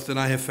servant knoweth that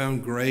I have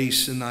found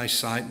grace in thy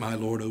sight, my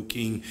lord, O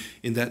king,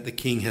 in that the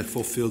king hath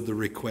fulfilled the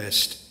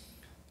request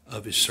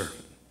of his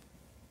servant.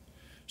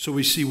 So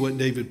we see what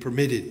David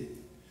permitted.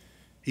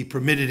 He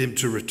permitted him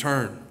to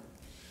return.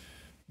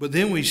 But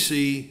then we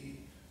see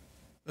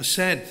a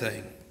sad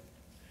thing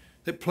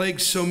that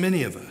plagues so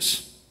many of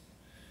us.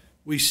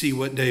 We see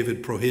what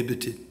David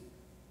prohibited.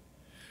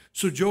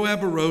 So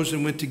Joab arose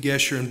and went to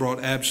Geshur and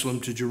brought Absalom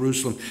to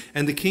Jerusalem.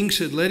 And the king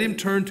said, let him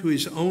turn to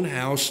his own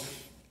house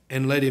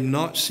and let him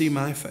not see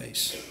my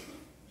face.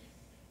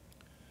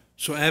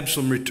 So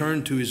Absalom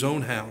returned to his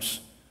own house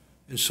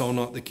and saw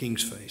not the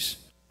king's face.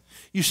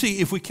 You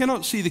see, if we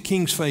cannot see the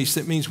king's face,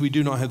 that means we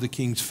do not have the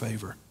king's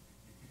favor.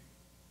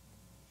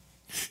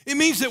 It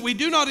means that we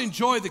do not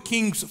enjoy the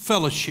king's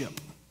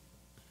fellowship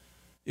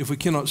if we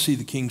cannot see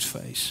the king's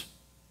face.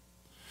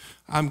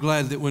 I'm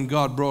glad that when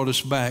God brought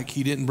us back,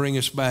 he didn't bring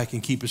us back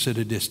and keep us at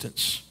a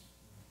distance.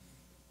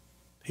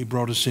 He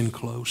brought us in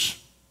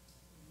close.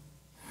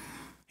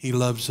 He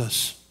loves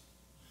us.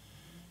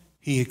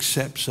 He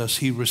accepts us.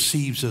 He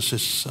receives us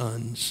as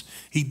sons.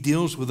 He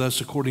deals with us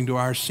according to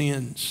our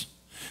sins.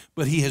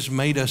 But he has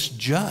made us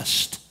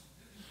just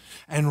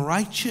and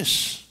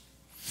righteous.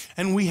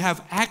 And we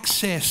have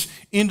access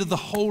into the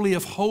Holy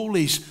of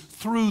Holies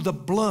through the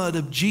blood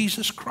of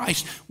Jesus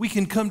Christ. We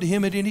can come to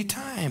him at any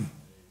time.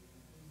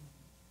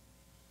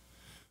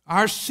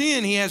 Our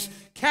sin he has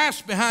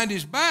cast behind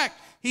his back.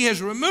 He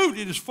has removed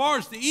it as far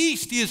as the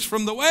east is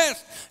from the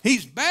west.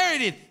 He's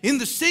buried it in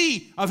the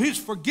sea of his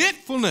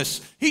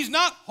forgetfulness. He's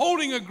not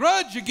holding a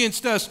grudge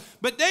against us.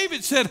 But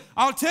David said,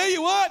 I'll tell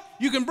you what,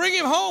 you can bring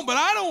him home, but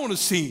I don't want to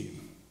see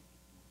him.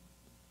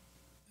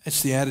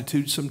 That's the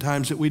attitude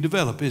sometimes that we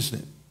develop, isn't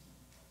it?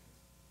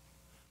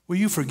 Will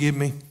you forgive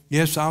me?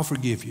 Yes, I'll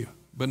forgive you,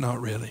 but not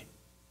really.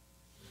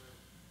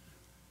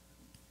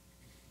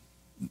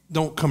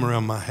 Don't come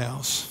around my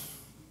house.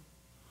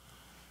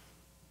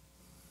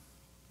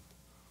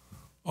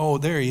 Oh,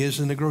 there he is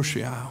in the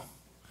grocery aisle.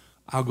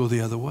 I'll go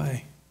the other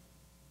way.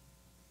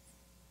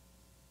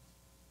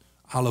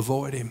 I'll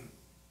avoid him.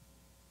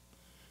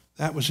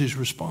 That was his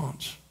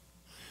response.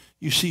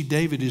 You see,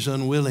 David is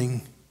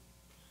unwilling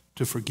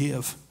to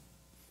forgive.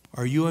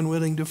 Are you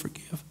unwilling to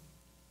forgive?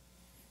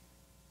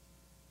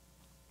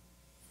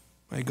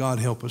 May God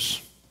help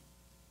us.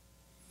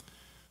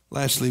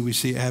 Lastly, we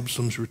see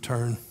Absalom's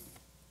return.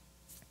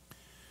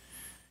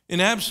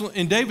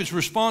 In David's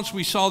response,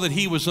 we saw that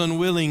he was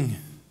unwilling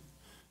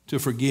to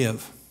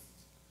forgive.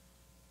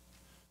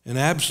 In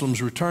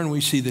Absalom's return,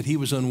 we see that he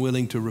was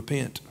unwilling to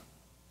repent.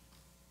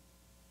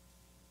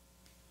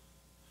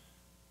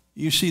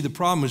 You see, the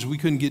problem is we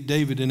couldn't get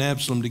David and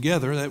Absalom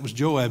together. That was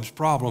Joab's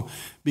problem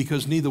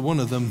because neither one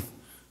of them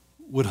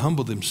would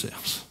humble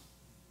themselves.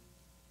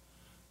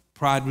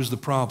 Pride was the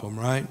problem,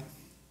 right?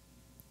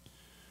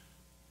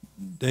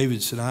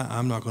 David said,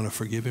 I'm not going to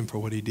forgive him for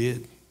what he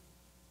did.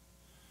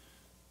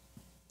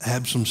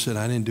 Absalom said,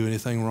 I didn't do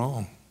anything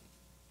wrong.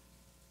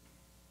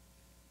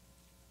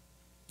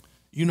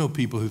 You know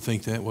people who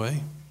think that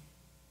way.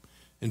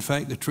 In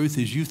fact, the truth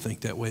is you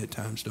think that way at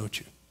times, don't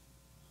you?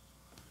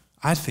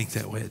 I think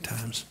that way at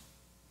times.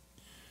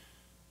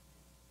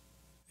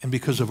 And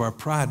because of our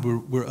pride,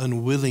 we're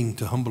unwilling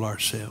to humble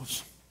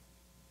ourselves.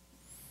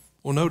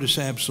 Well, notice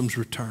Absalom's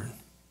return.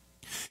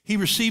 He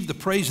received the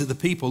praise of the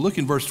people. Look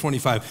in verse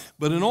 25.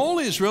 But in all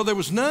Israel, there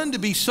was none to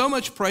be so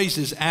much praised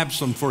as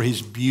Absalom for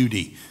his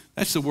beauty.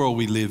 That's the world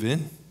we live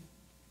in.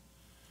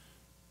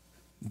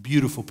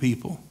 Beautiful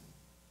people.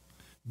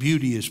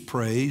 Beauty is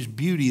praise.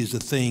 Beauty is a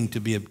thing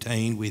to be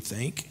obtained, we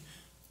think.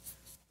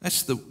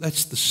 That's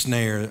the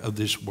snare of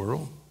this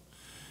world.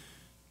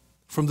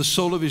 From the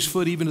sole of his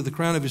foot even to the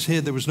crown of his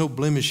head, there was no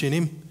blemish in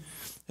him.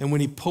 And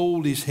when he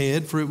polled his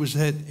head, for it was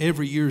at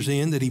every year's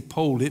end that he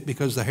polled it,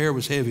 because the hair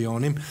was heavy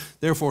on him,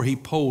 therefore he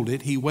polled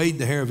it. He weighed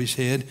the hair of his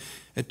head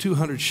at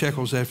 200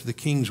 shekels after the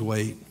king's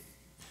weight.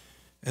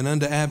 And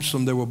unto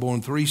Absalom there were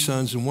born 3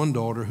 sons and 1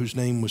 daughter, whose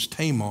name was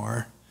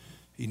Tamar.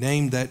 He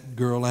named that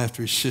girl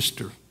after his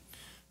sister.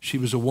 She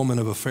was a woman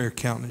of a fair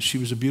countenance. She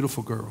was a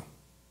beautiful girl.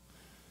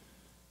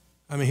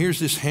 I mean, here's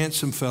this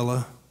handsome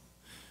fella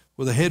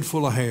with a head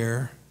full of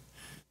hair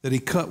that he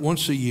cut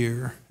once a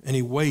year, and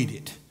he weighed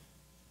it.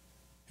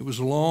 It was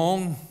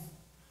long,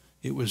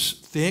 it was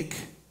thick,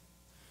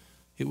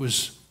 it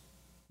was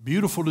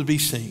beautiful to be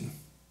seen.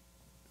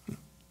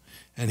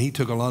 And he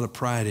took a lot of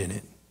pride in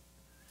it,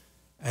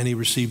 and he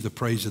received the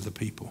praise of the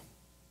people.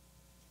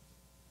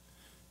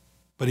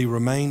 But he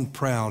remained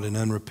proud and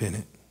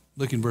unrepentant.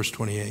 Look in verse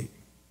 28.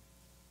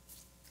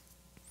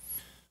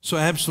 So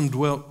Absalom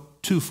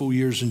dwelt 2 full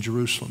years in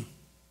Jerusalem,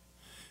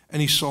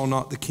 and he saw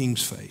not the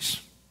king's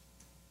face.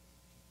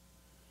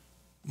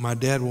 My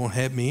dad won't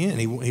have me in.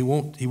 He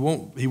won't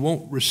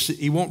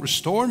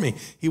restore me.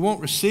 He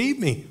won't receive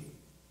me.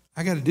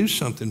 I got to do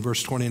something.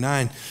 Verse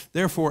 29.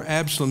 Therefore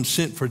Absalom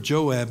sent for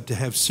Joab to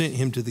have sent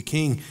him to the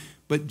king,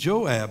 But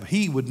Joab,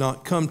 he would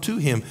not come to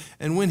him.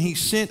 And when he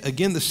sent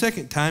again the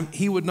second time,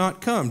 he would not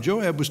come.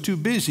 Joab was too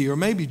busy, or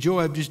maybe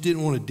Joab just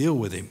didn't want to deal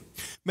with him.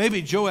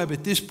 Maybe Joab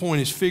at this point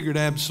has figured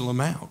Absalom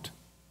out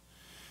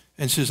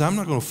and says, I'm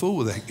not going to fool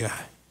with that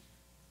guy.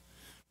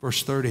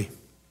 Verse 30.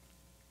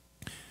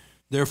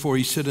 Therefore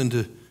he said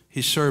unto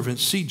his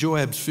servants, see,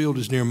 Joab's field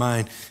is near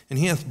mine, and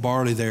he hath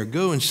barley there.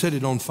 Go and set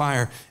it on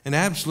fire. And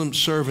Absalom's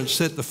servants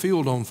set the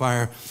field on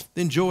fire.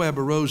 Then Joab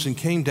arose and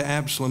came to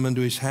Absalom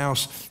unto his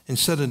house, and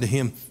said unto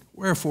him,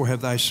 wherefore have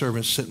thy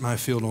servants set my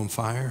field on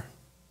fire?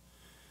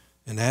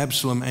 And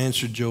Absalom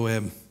answered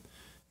Joab,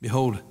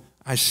 behold,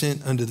 I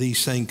sent unto thee,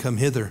 saying, come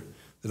hither,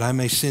 that I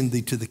may send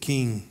thee to the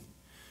king,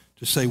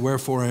 to say,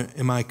 wherefore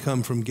am I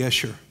come from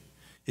Geshur?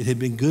 It had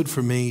been good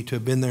for me to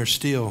have been there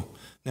still.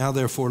 Now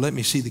therefore let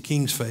me see the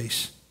king's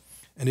face.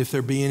 And if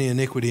there be any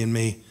iniquity in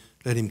me,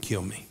 let him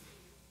kill me.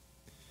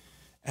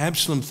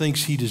 Absalom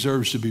thinks he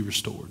deserves to be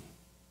restored,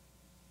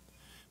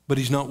 but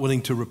he's not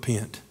willing to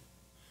repent.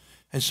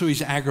 And so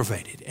he's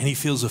aggravated and he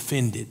feels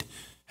offended.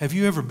 Have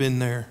you ever been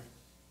there?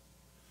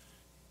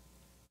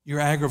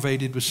 You're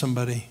aggravated with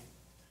somebody.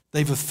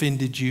 They've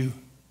offended you.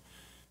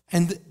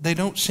 And they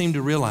don't seem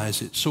to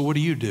realize it. So what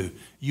do?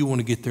 You want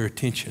to get their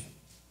attention.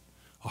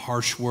 A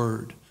harsh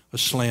word, a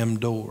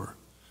slammed door,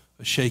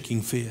 a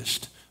shaking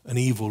fist, an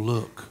evil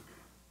look.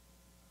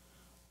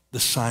 The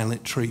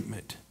silent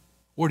treatment.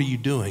 What are you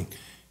doing?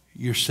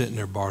 You're setting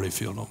their barley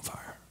field on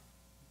fire.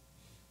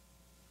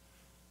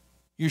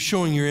 You're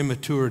showing your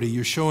immaturity.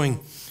 You're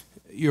showing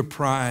your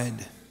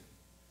pride.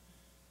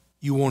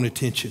 You want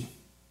attention.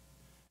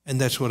 And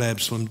that's what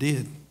Absalom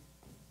did.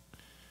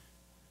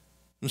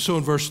 And so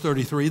in verse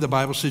 33, the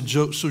Bible said,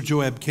 so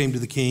Joab came to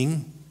the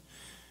king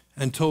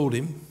and told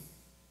him.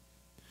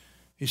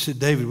 He said,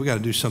 David, we got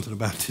to do something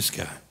about this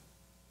guy.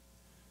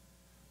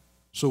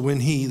 So when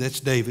he, that's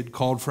David,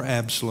 called for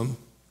Absalom,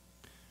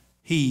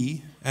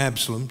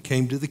 Absalom,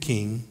 came to the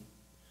king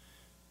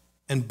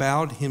and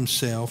bowed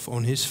himself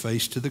on his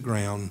face to the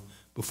ground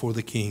before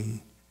the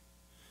king.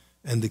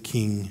 And the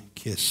king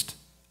kissed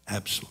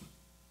Absalom.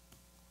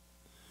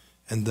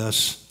 And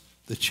thus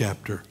the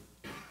chapter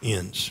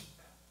ends.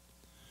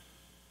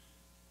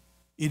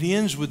 It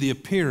ends with the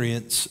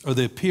appearance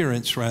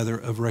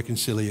of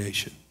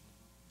reconciliation.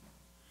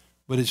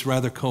 But it's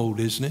rather cold,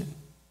 isn't it?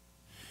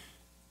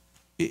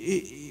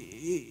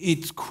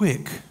 It's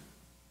quick.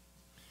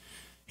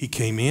 He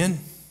came in,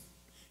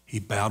 he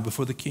bowed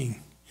before the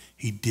king.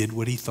 He did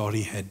what he thought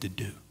he had to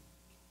do.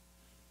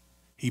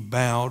 He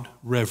bowed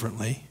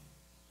reverently,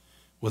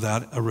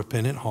 without a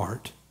repentant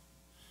heart,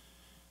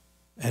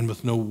 and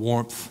with no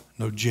warmth,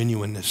 no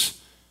genuineness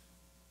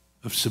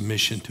of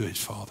submission to his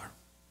father.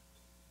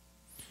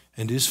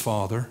 And his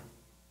father,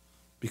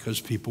 because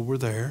people were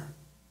there,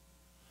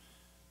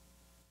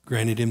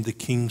 granted him the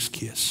king's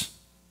kiss.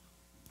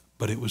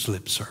 But it was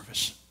lip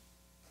service.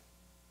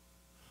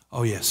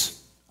 Oh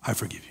yes, I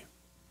forgive you.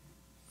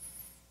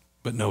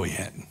 But no, he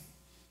hadn't.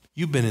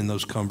 You've been in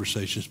those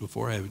conversations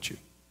before, haven't you?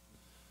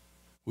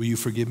 Will you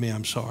forgive me?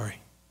 I'm sorry.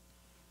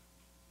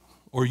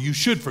 Or you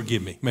should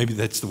forgive me. Maybe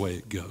that's the way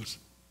it goes.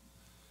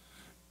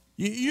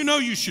 You know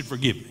you should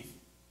forgive me.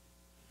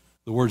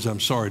 The words I'm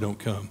sorry don't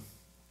come.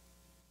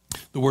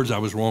 The words I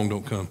was wrong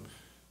don't come.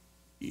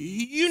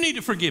 You need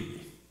to forgive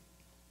me.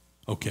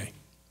 Okay,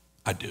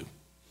 I do.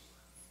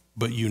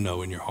 But you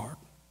know in your heart,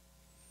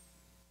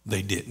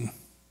 they didn't.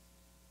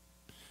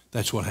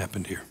 That's what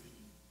happened here.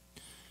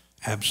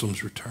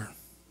 Absalom's return.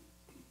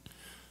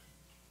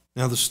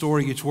 Now the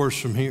story gets worse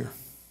from here.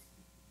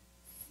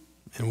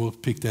 And we'll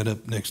pick that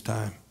up next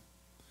time.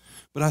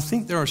 But I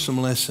think there are some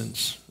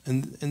lessons,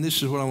 and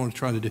this is what I want to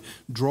try to do,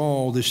 draw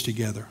all this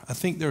together. I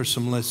think there are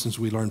some lessons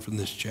we learn from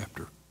this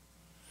chapter.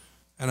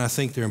 And I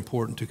think they're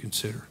important to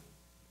consider.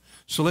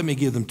 So let me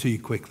give them to you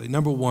quickly.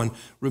 Number one,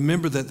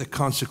 remember that the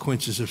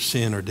consequences of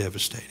sin are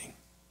devastating.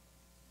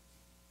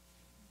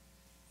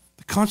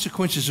 The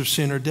consequences of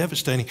sin are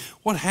devastating.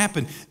 What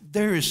happened?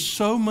 There is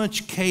so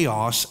much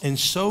chaos and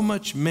so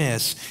much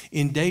mess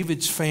in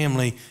David's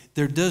family,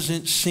 there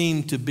doesn't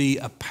seem to be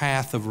a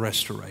path of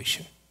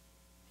restoration.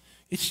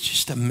 It's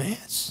just a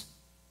mess.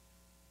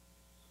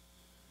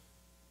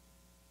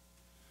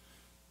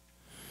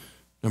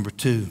 Number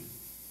two,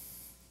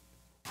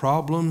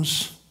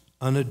 problems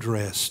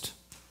unaddressed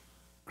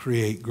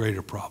create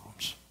greater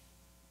problems.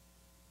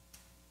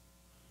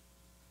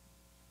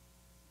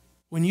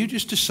 When you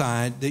just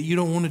decide that you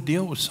don't want to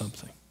deal with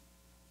something,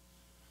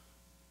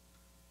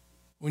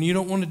 when you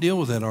don't want to deal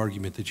with that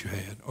argument that you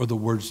had, or the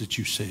words that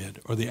you said,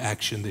 or the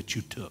action that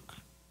you took,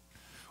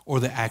 or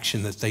the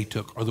action that they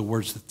took, or the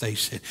words that they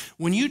said,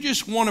 when you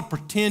just want to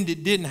pretend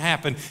it didn't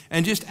happen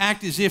and just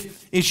act as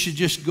if it should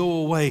just go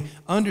away,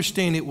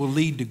 understand it will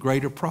lead to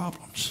greater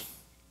problems.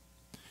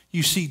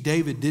 You see,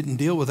 David didn't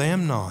deal with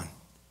Amnon,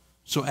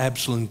 so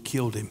Absalom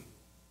killed him.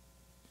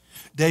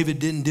 David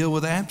didn't deal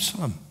with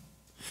Absalom.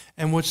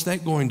 And what's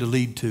that going to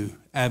lead to?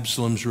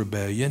 Absalom's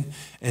rebellion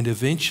and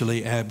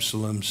eventually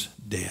Absalom's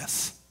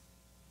death.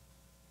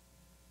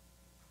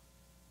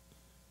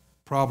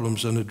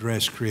 Problems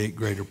unaddressed create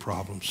greater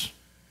problems.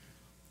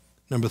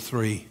 Number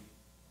 3,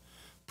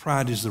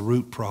 pride is the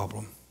root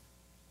problem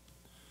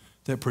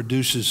that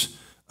produces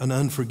an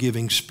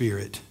unforgiving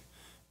spirit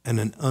and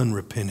an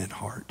unrepentant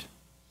heart.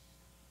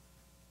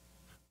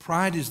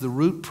 Pride is the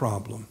root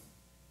problem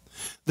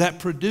that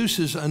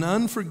produces an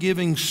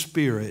unforgiving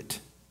spirit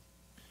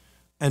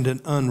and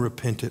an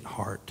unrepentant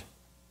heart.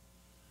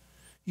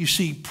 You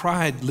see,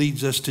 pride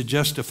leads us to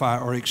justify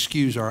or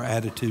excuse our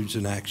attitudes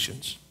and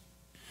actions.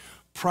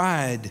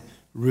 Pride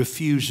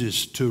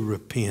refuses to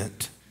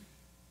repent.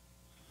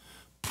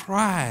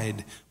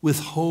 Pride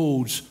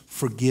withholds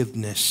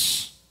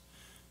forgiveness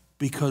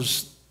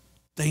because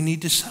they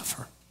need to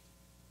suffer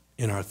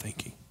in our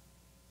thinking.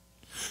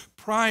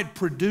 Pride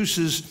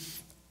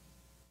produces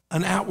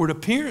an outward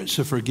appearance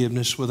of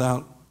forgiveness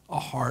without a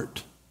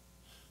heart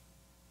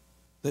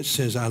that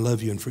says, I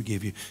love you and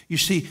forgive you. You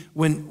see,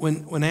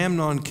 when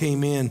Amnon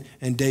came in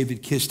and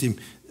David kissed him,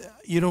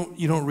 you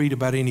don't read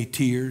about any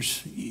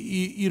tears.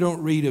 You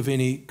don't read of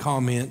any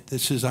comment that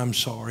says, I'm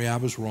sorry, I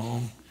was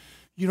wrong.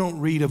 You don't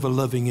read of a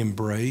loving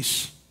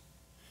embrace.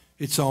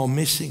 It's all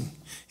missing.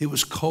 It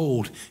was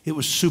cold. It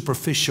was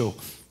superficial.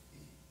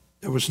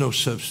 There was no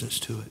substance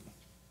to it.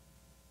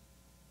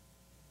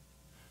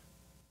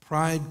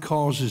 Pride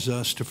causes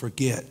us to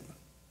forget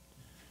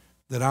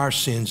that our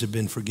sins have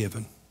been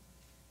forgiven.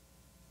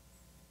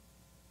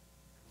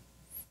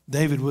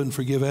 David wouldn't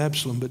forgive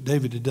Absalom, but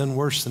David had done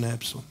worse than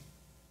Absalom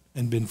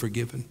and been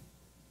forgiven.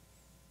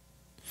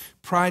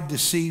 Pride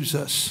deceives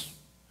us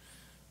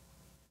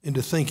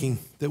into thinking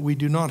that we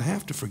do not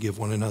have to forgive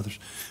one another.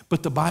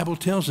 But the Bible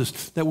tells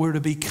us that we're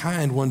to be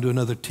kind one to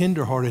another,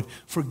 tenderhearted,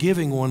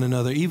 forgiving one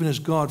another, even as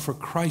God, for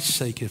Christ's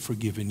sake, has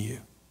forgiven you.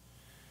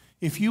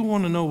 If you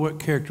want to know what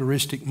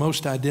characteristic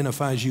most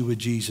identifies you with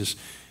Jesus,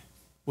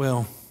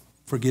 well,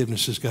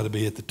 forgiveness has got to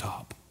be at the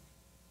top.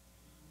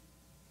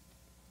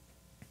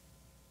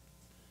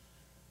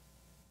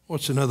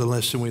 What's another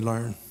lesson we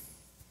learn?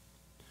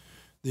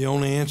 The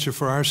only answer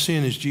for our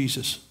sin is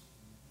Jesus.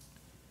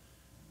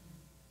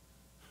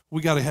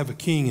 We got to have a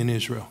king in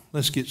Israel.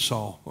 Let's get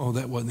Saul. Oh,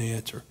 that wasn't the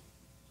answer.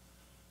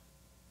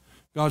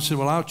 God said,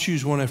 well, I'll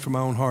choose one after my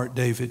own heart,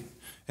 David.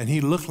 And he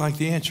looked like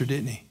the answer,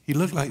 didn't he? He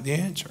looked like the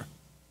answer.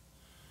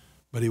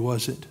 But he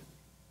wasn't.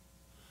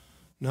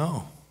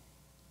 No.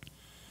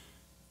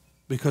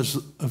 Because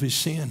of his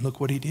sin, look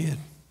what he did.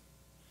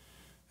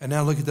 And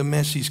now look at the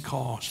mess he's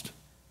caused.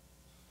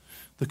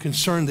 The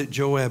concern that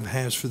Joab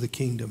has for the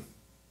kingdom.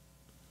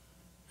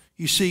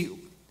 You see,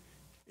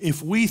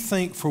 if we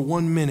think for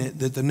 1 minute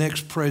that the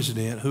next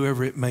president,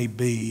 whoever it may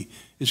be,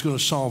 is going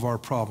to solve our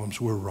problems,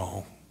 we're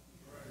wrong.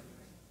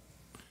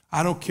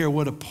 I don't care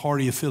what a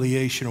party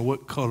affiliation or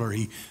what color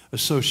he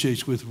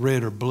associates with,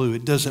 red or blue.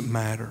 It doesn't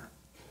matter.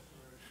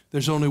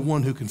 There's only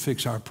one who can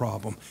fix our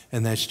problem,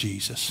 and that's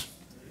Jesus.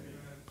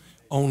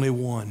 Only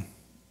one.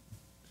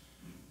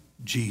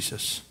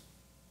 Jesus.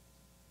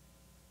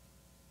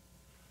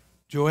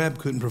 Joab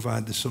couldn't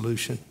provide the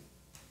solution.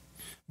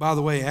 By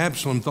the way,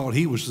 Absalom thought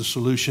he was the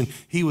solution.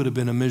 He would have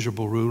been a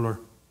miserable ruler.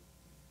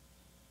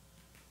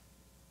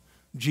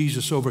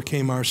 Jesus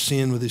overcame our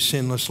sin with his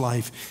sinless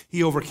life.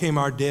 He overcame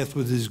our death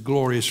with his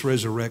glorious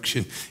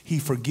resurrection. He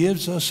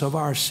forgives us of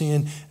our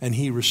sin, and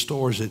he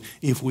restores it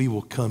if we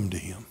will come to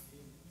him.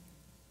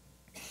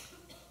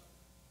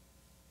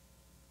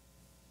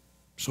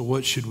 So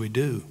what should we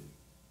do?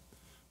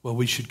 Well,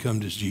 we should come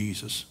to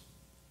Jesus.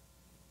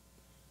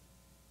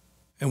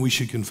 And we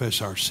should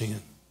confess our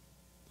sin.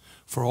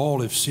 For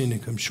all have sinned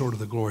and come short of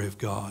the glory of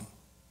God.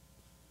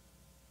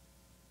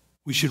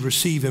 We should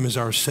receive him as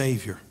our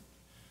Savior.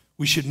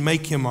 We should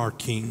make him our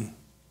King,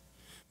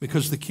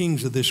 because the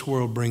kings of this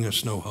world bring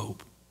us no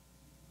hope.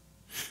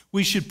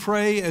 We should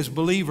pray as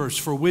believers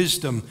for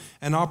wisdom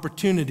and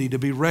opportunity to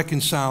be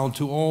reconciled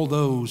to all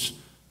those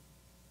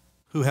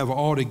who have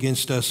aught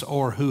against us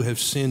or who have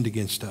sinned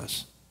against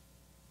us.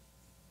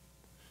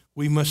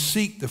 We must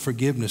seek the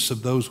forgiveness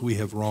of those we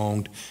have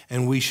wronged,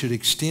 and we should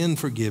extend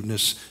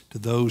forgiveness to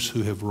those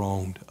who have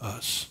wronged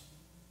us.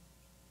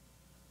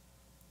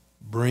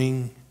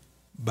 Bring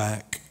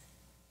back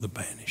the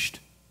banished.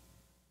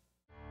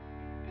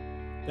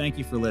 Thank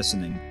you for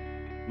listening.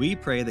 We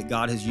pray that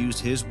God has used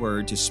his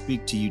word to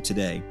speak to you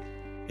today.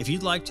 If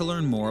you'd like to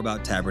learn more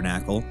about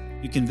Tabernacle,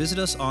 you can visit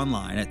us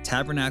online at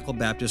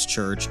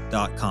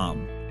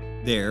tabernaclebaptistchurch.com.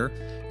 There,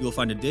 you'll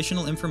find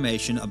additional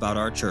information about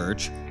our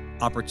church,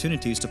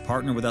 opportunities to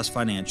partner with us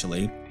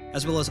financially,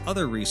 as well as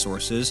other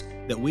resources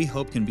that we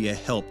hope can be a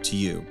help to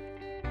you.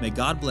 May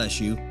God bless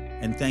you,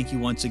 and thank you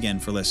once again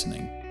for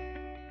listening.